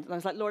mind. And I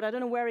was like, "Lord, I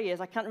don't know where he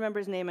is. I can't remember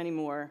his name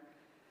anymore.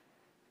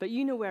 But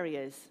you know where he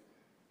is.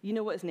 You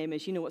know what his name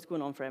is. You know what's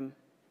going on for him.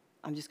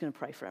 I'm just going to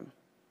pray for him."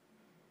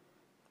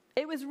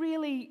 It was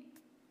really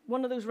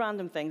one of those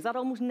random things. That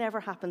almost never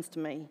happens to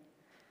me.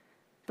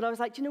 But I was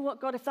like, "Do you know what,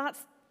 God, if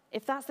that's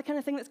the kind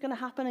of thing that's going to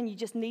happen, and you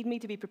just need me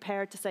to be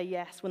prepared to say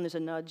yes when there's a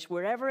nudge,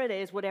 wherever it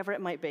is, whatever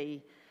it might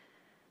be,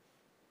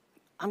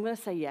 I'm going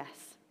to say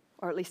yes,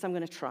 or at least I'm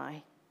going to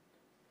try."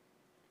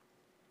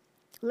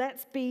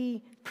 Let's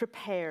be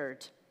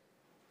prepared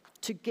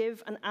to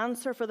give an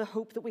answer for the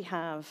hope that we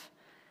have,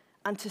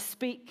 and to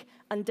speak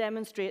and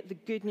demonstrate the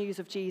good news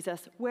of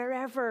Jesus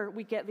wherever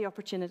we get the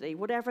opportunity,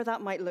 whatever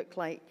that might look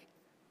like.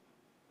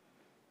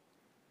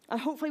 And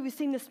hopefully we've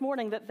seen this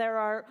morning that there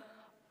are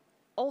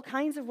all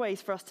kinds of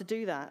ways for us to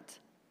do that,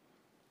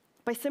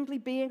 by simply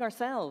being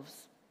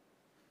ourselves,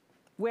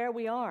 where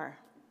we are,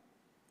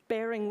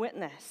 bearing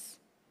witness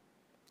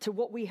to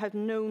what we have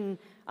known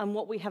and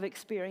what we have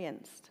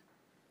experienced.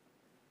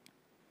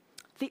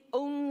 The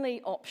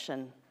only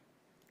option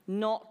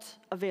not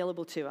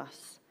available to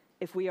us,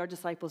 if we are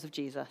disciples of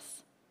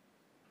Jesus,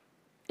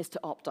 is to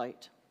opt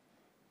out.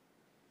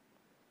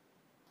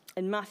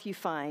 In Matthew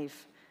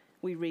 5,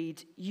 we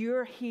read,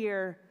 "You're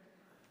here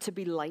to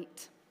be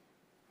light,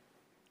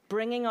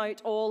 bringing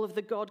out all of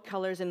the God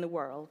colors in the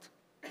world.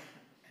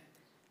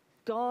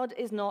 God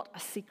is not a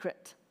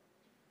secret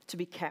to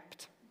be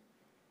kept.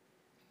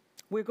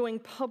 We're going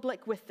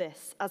public with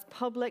this, as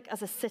public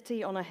as a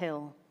city on a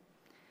hill.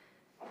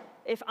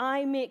 If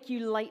I make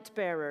you light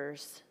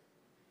bearers,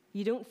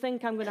 you don't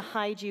think I'm going to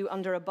hide you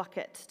under a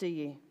bucket, do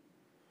you?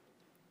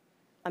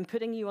 I'm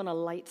putting you on a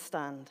light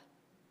stand.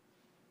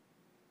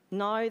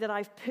 Now that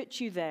I've put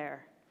you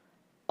there,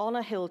 on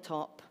a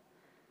hilltop,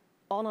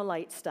 on a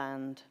light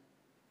stand,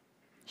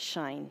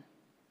 shine.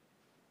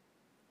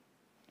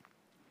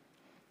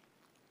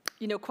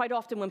 You know, quite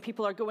often when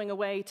people are going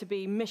away to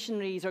be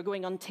missionaries or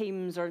going on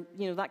teams or,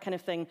 that kind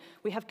of thing,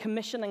 we have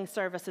commissioning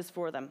services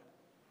for them.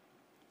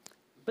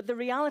 But the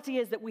reality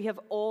is that we have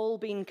all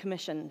been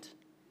commissioned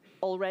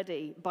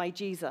already by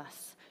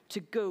Jesus to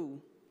go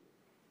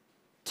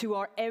to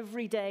our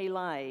everyday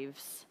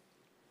lives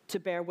to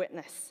bear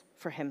witness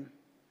for him.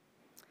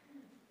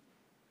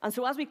 And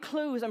so as we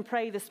close and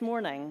pray this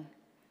morning,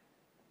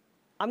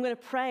 I'm going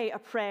to pray a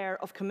prayer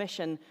of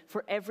commission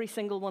for every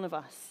single one of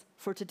us,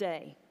 for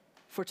today,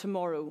 for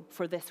tomorrow,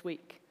 for this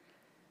week,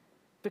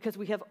 because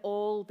we have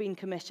all been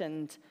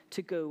commissioned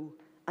to go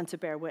and to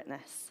bear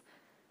witness.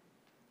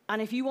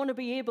 And if you want to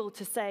be able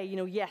to say,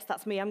 yes,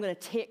 that's me, I'm going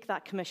to take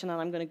that commission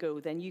and I'm going to go,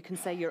 then you can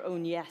say your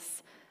own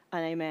yes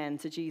and amen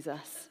to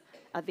Jesus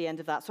at the end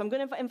of that. So I'm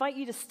going to invite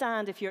you to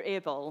stand if you're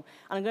able,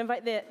 and I'm going to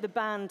invite the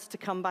band to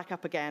come back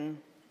up again.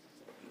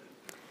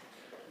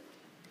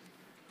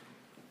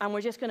 And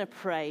we're just going to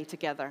pray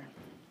together.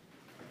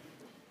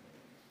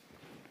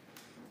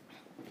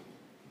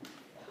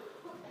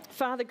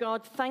 Father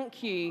God,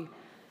 thank you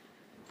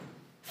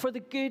for the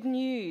good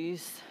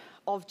news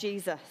of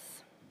Jesus.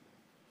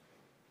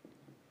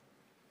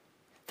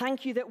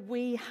 Thank you that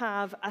we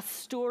have a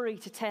story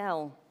to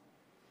tell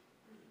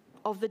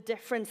of the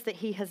difference that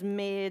he has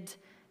made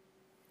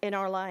in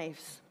our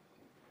lives.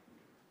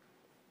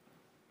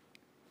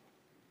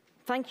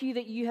 Thank you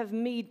that you have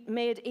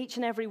made each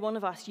and every one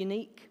of us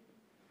unique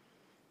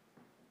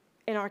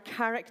in our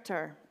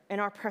character, in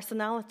our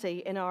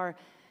personality, in our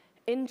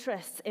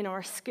interests, in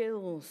our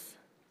skills,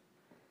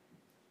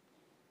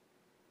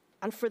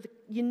 and for the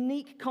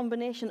unique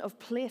combination of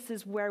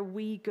places where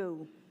we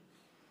go,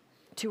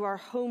 to our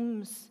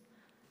homes,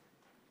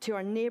 to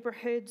our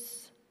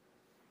neighborhoods,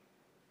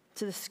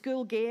 to the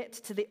school gate,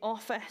 to the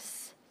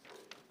office,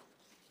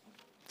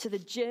 to the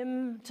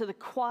gym, to the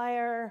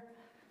choir,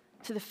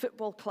 to the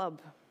football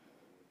club.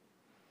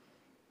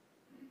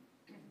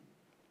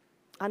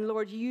 And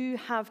Lord, you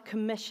have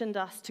commissioned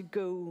us to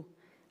go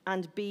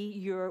and be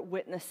your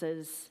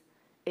witnesses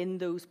in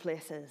those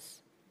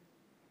places.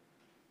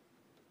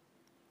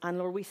 And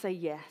Lord, we say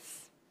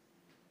yes.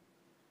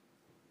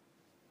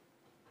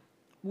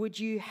 Would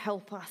you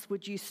help us?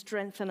 Would you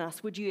strengthen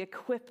us? Would you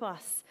equip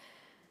us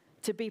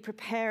to be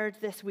prepared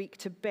this week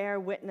to bear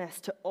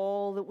witness to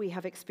all that we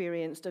have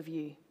experienced of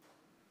you?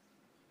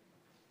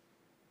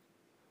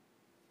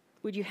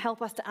 Would you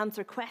help us to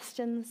answer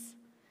questions?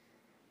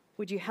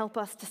 Would you help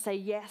us to say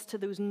yes to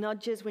those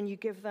nudges when you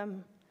give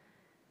them?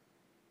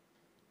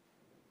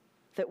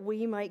 That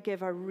we might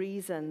give a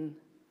reason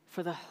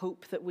for the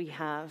hope that we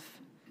have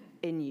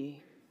in you.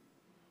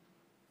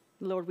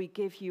 Lord, we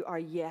give you our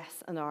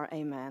yes and our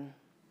amen.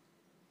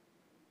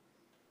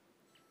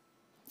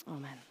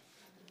 Amen.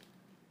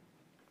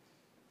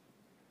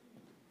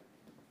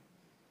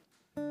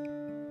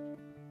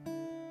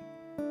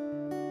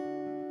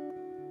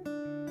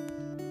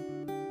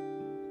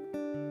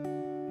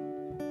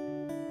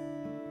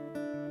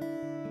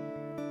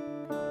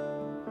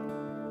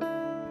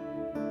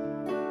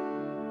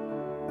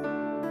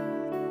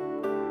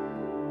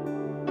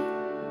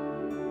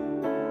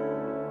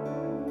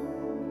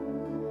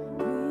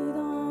 Breathe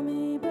on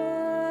me,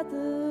 breath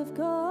of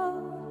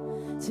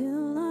God,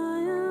 till I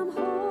am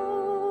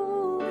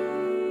wholly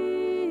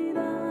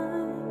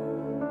thine.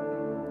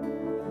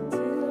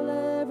 Till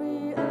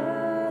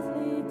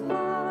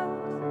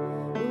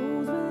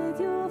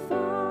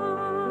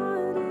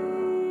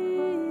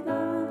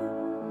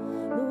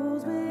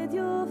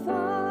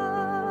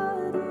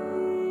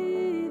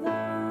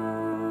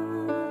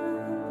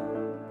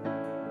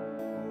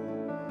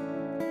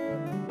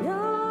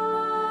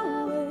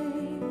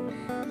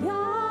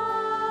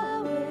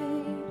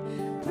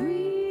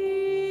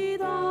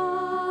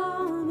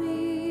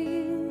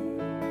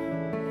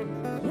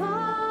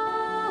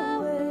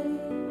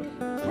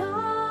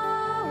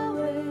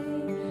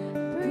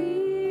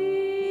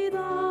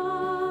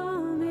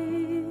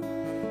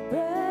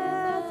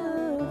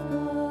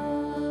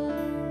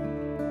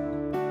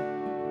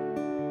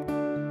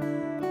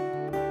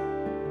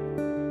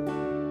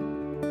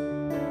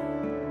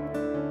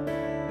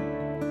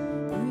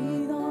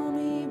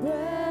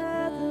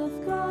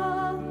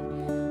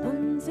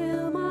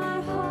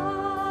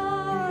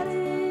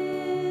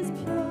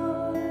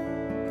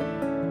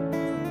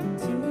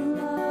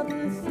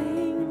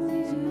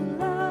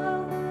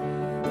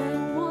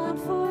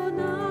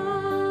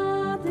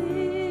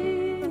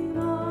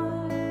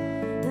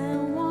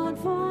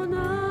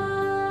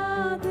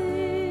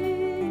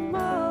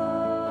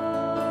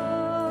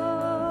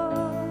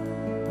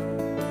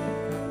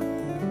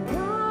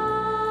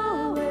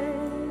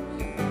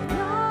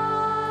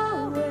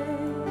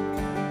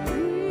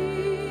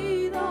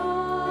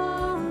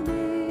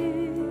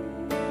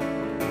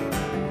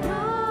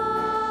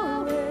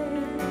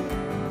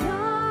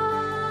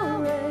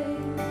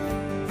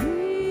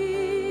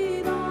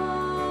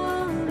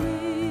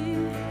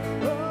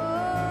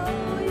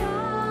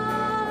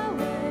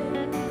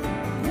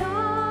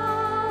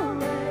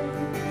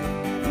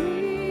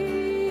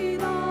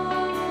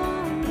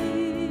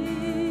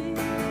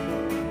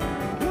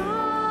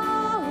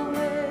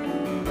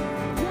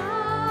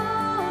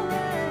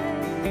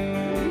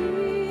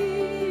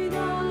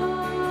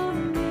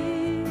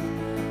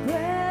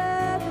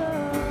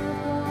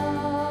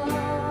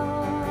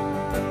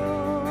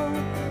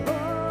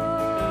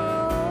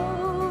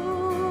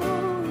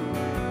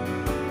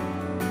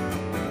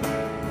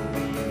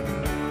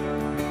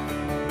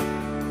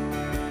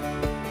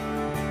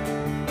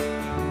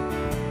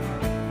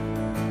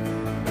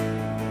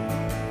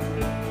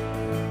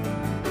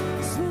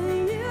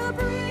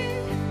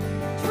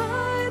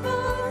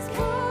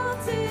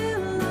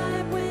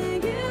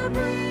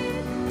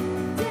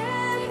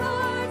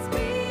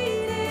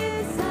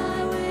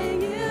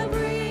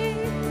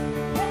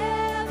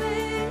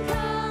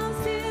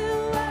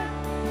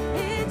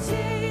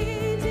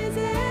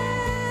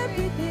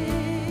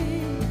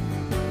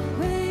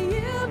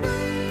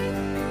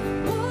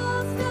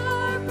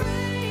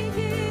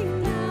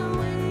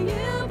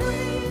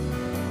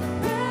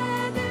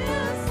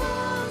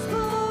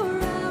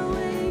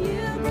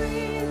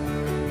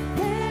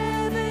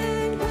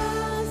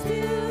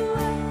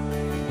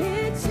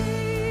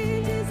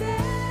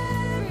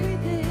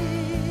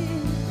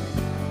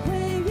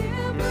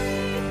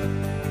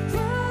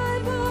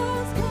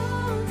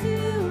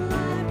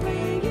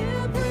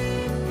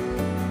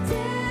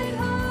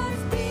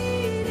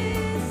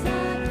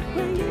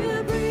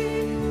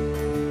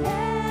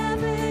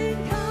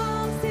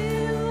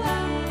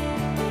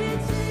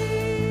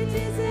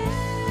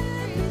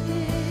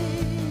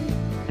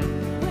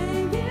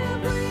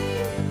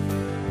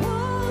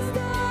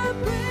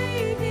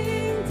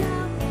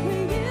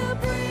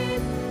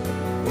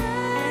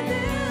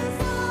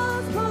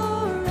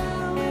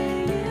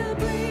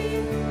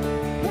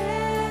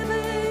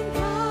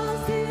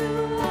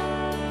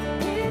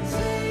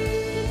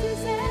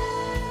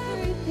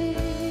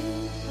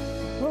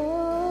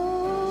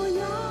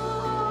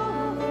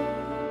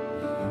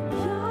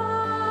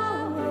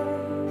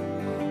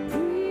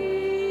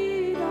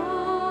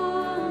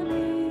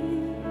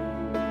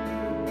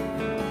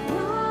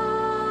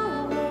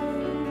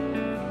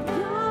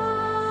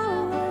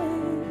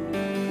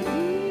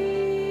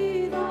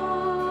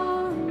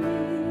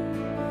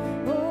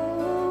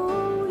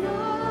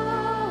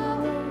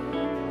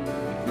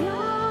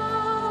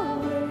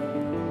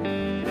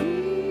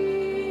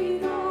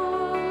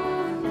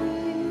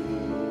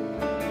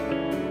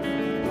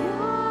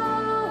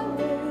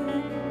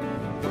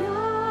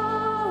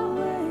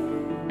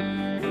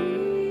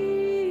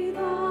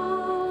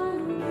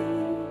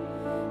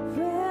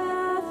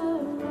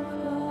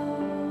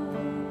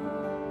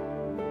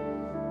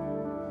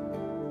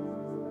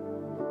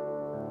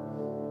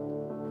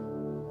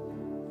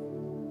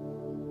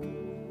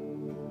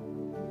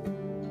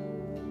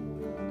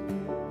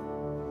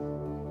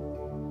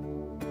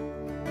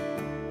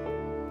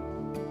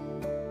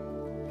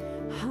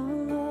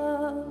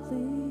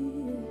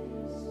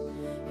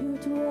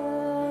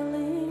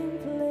dwelling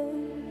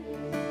place,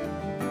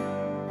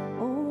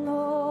 O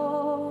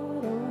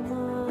Lord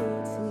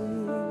Almighty.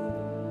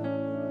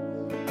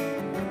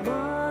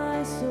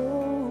 My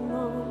soul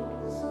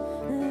longs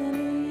and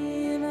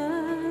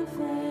even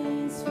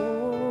faints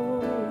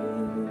for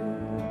you.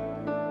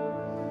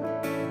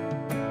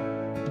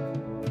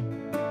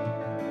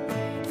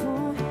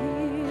 For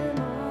here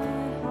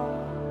my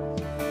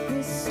heart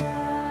is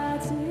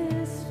satisfied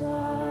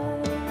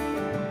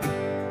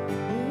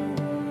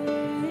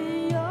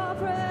within your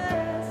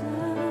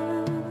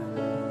presence.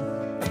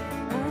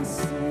 I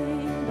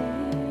sing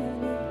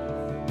beneath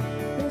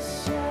the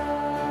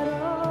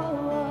shadow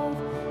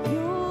of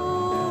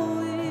your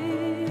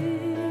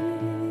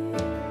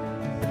wings.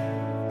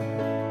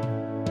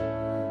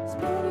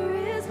 Better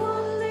is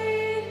one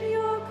day in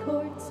your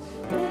courts,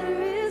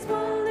 better is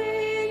one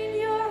day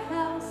in your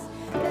house,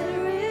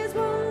 better is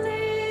one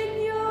day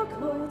in your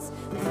courts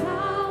than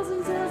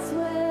thousands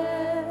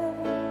elsewhere.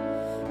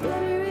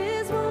 Better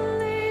is one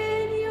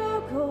day in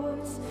your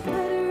courts,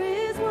 better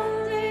is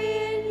one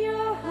day in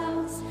your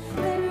house,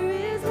 better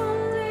is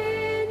one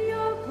day in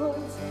your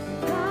courts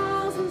than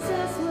thousands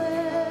elsewhere.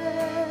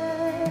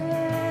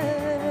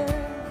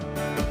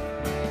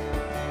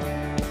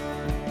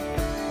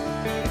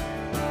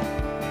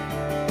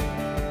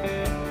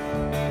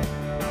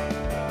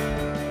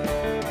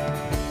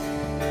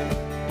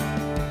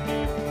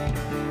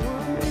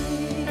 One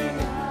thing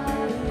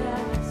I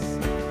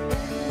ask,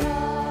 and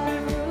I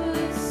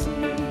would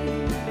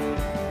seek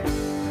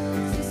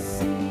to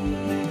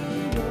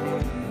see your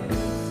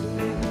beauty,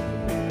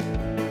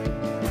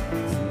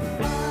 to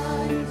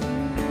find you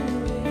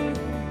in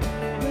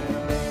the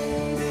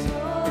place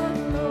your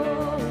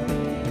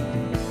glory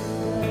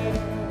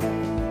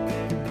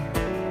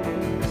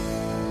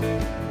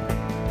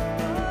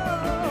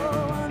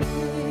one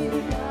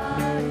thing I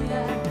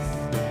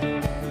ask,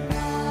 and I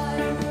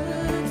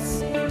would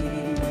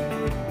seek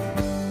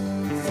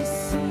to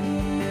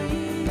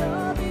see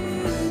your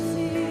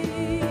beauty,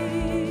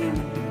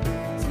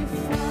 to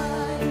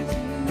find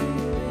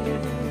you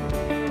in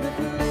the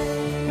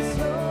place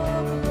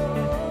your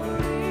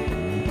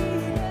glory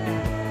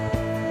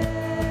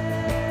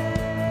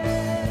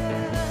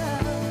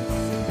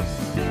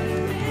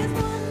Better is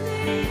one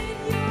day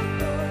in your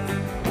courts,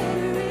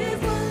 better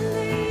is one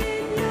day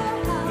in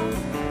your house,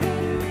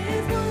 better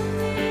is one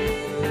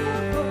day in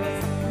your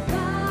courts than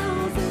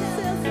thousands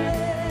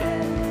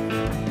elsewhere.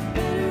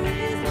 Better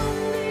is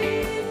one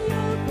day in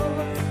your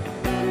courts,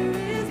 better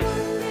is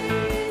one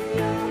day in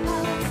your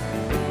house,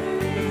 better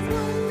is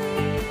one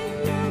day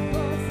in your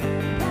courts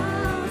than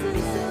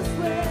thousands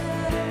elsewhere.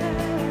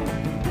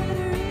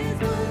 Better is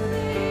one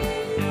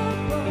day in your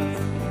courts,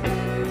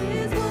 better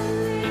is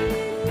one day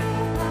in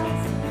your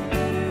house,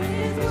 better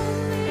is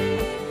one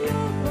day in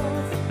your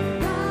courts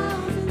than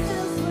thousands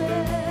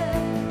elsewhere.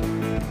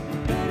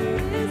 Better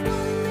is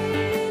one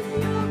day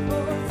in your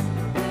courts,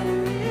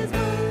 better is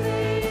one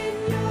day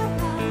in your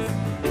house,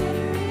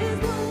 better is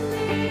one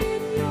day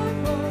in your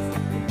courts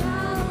than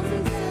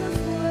thousands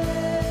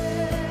elsewhere.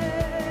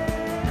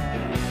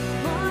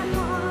 My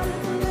heart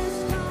is a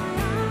list I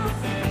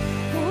ask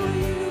for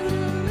you,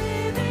 the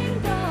living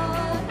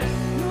God.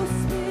 Your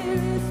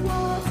Spirit's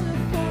water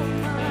for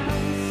my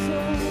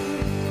soul.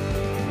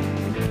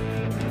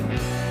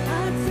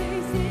 I've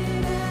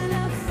tasted and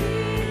I've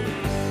seen.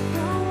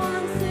 Come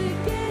once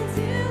again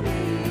to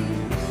me.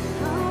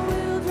 I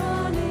will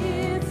draw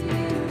near to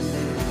you.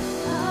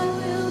 I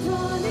will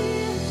draw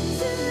near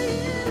to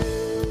you.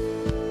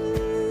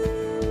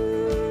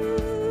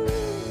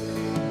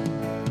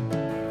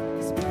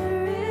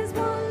 Better is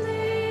one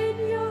day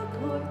in your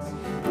courts,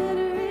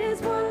 better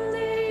is one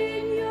day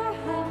in your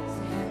house,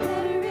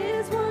 better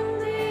is one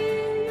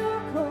day in your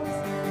courts,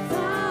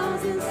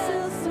 thousands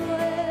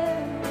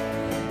elsewhere.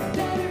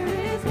 Better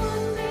is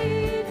one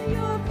day in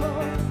your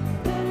courts,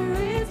 better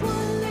is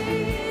one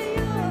day in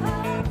your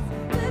house,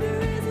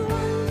 better is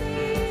one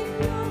day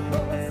in your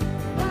courts,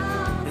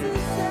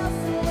 thousands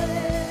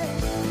elsewhere.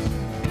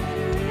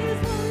 Better is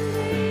one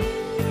day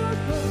in your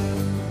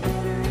courts,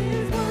 better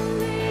is one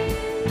day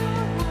in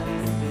your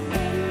house,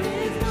 better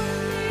is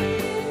one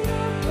day in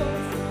your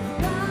courts,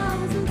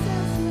 thousands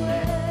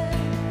elsewhere.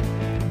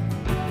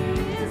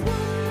 Better is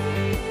one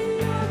day in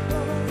your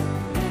courts,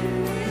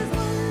 better is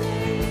one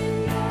day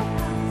in your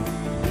house,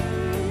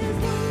 better is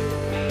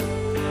one day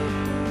in your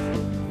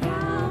courts,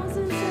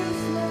 thousands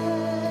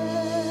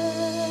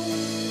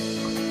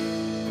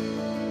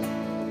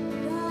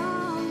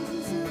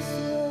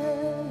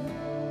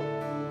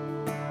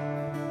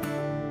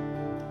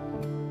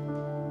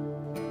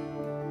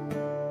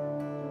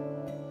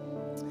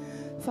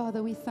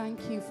Father, we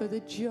thank you for the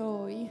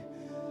joy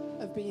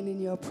of being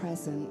in your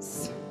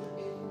presence.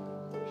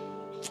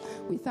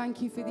 We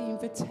thank you for the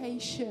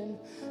invitation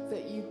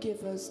that you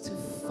give us to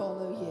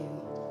follow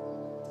you.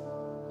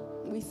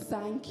 We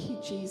thank you,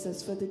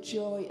 Jesus, for the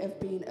joy of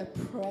being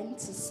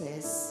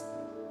apprentices,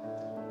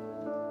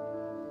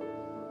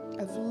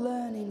 of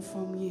learning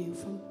from you,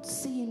 from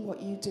seeing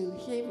what you do,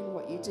 hearing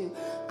what you do,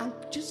 and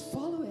just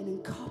following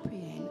and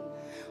copying.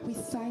 We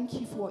thank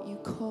you for what you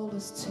call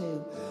us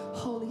to.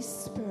 Holy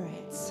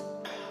Spirit,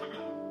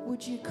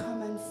 would you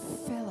come and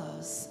fill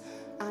us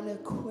and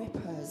equip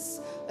us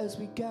as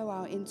we go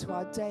out into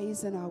our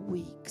days and our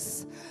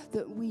weeks,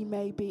 that we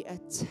may be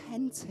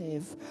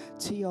attentive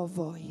to your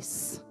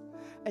voice,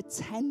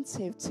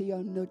 attentive to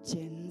your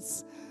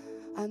nudgings,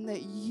 and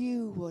that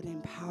you would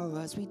empower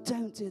us. We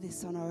don't do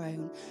this on our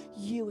own.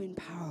 You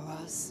empower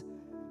us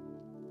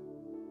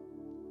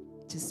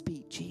to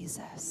speak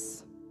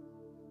Jesus.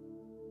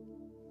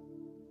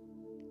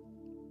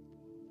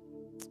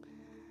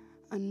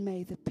 And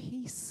may the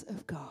peace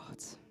of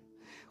God,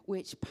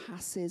 which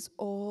passes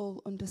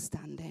all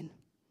understanding,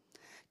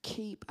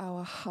 keep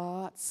our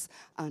hearts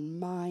and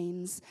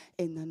minds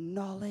in the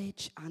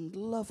knowledge and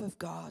love of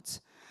God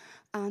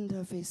and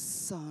of his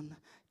Son,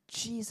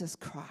 Jesus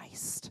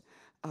Christ,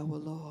 our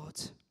Lord.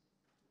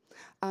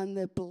 And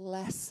the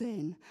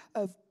blessing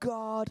of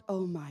God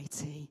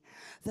Almighty,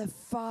 the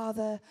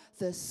Father,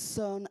 the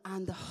Son,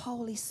 and the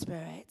Holy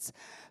Spirit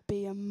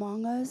be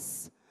among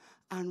us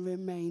and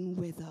remain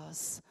with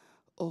us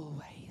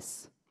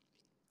always.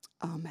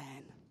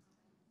 Amen.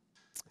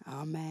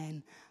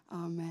 Amen.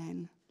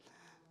 Amen.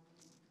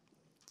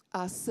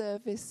 Our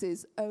service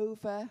is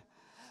over.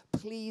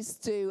 Please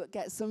do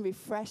get some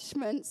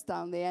refreshments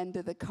down the end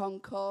of the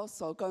concourse,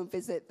 or go and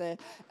visit the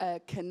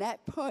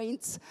Connect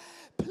Point.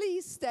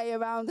 Please stay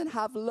around and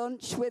have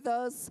lunch with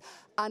us.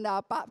 And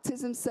our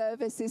baptism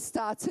service is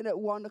starting at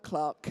 1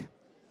 o'clock.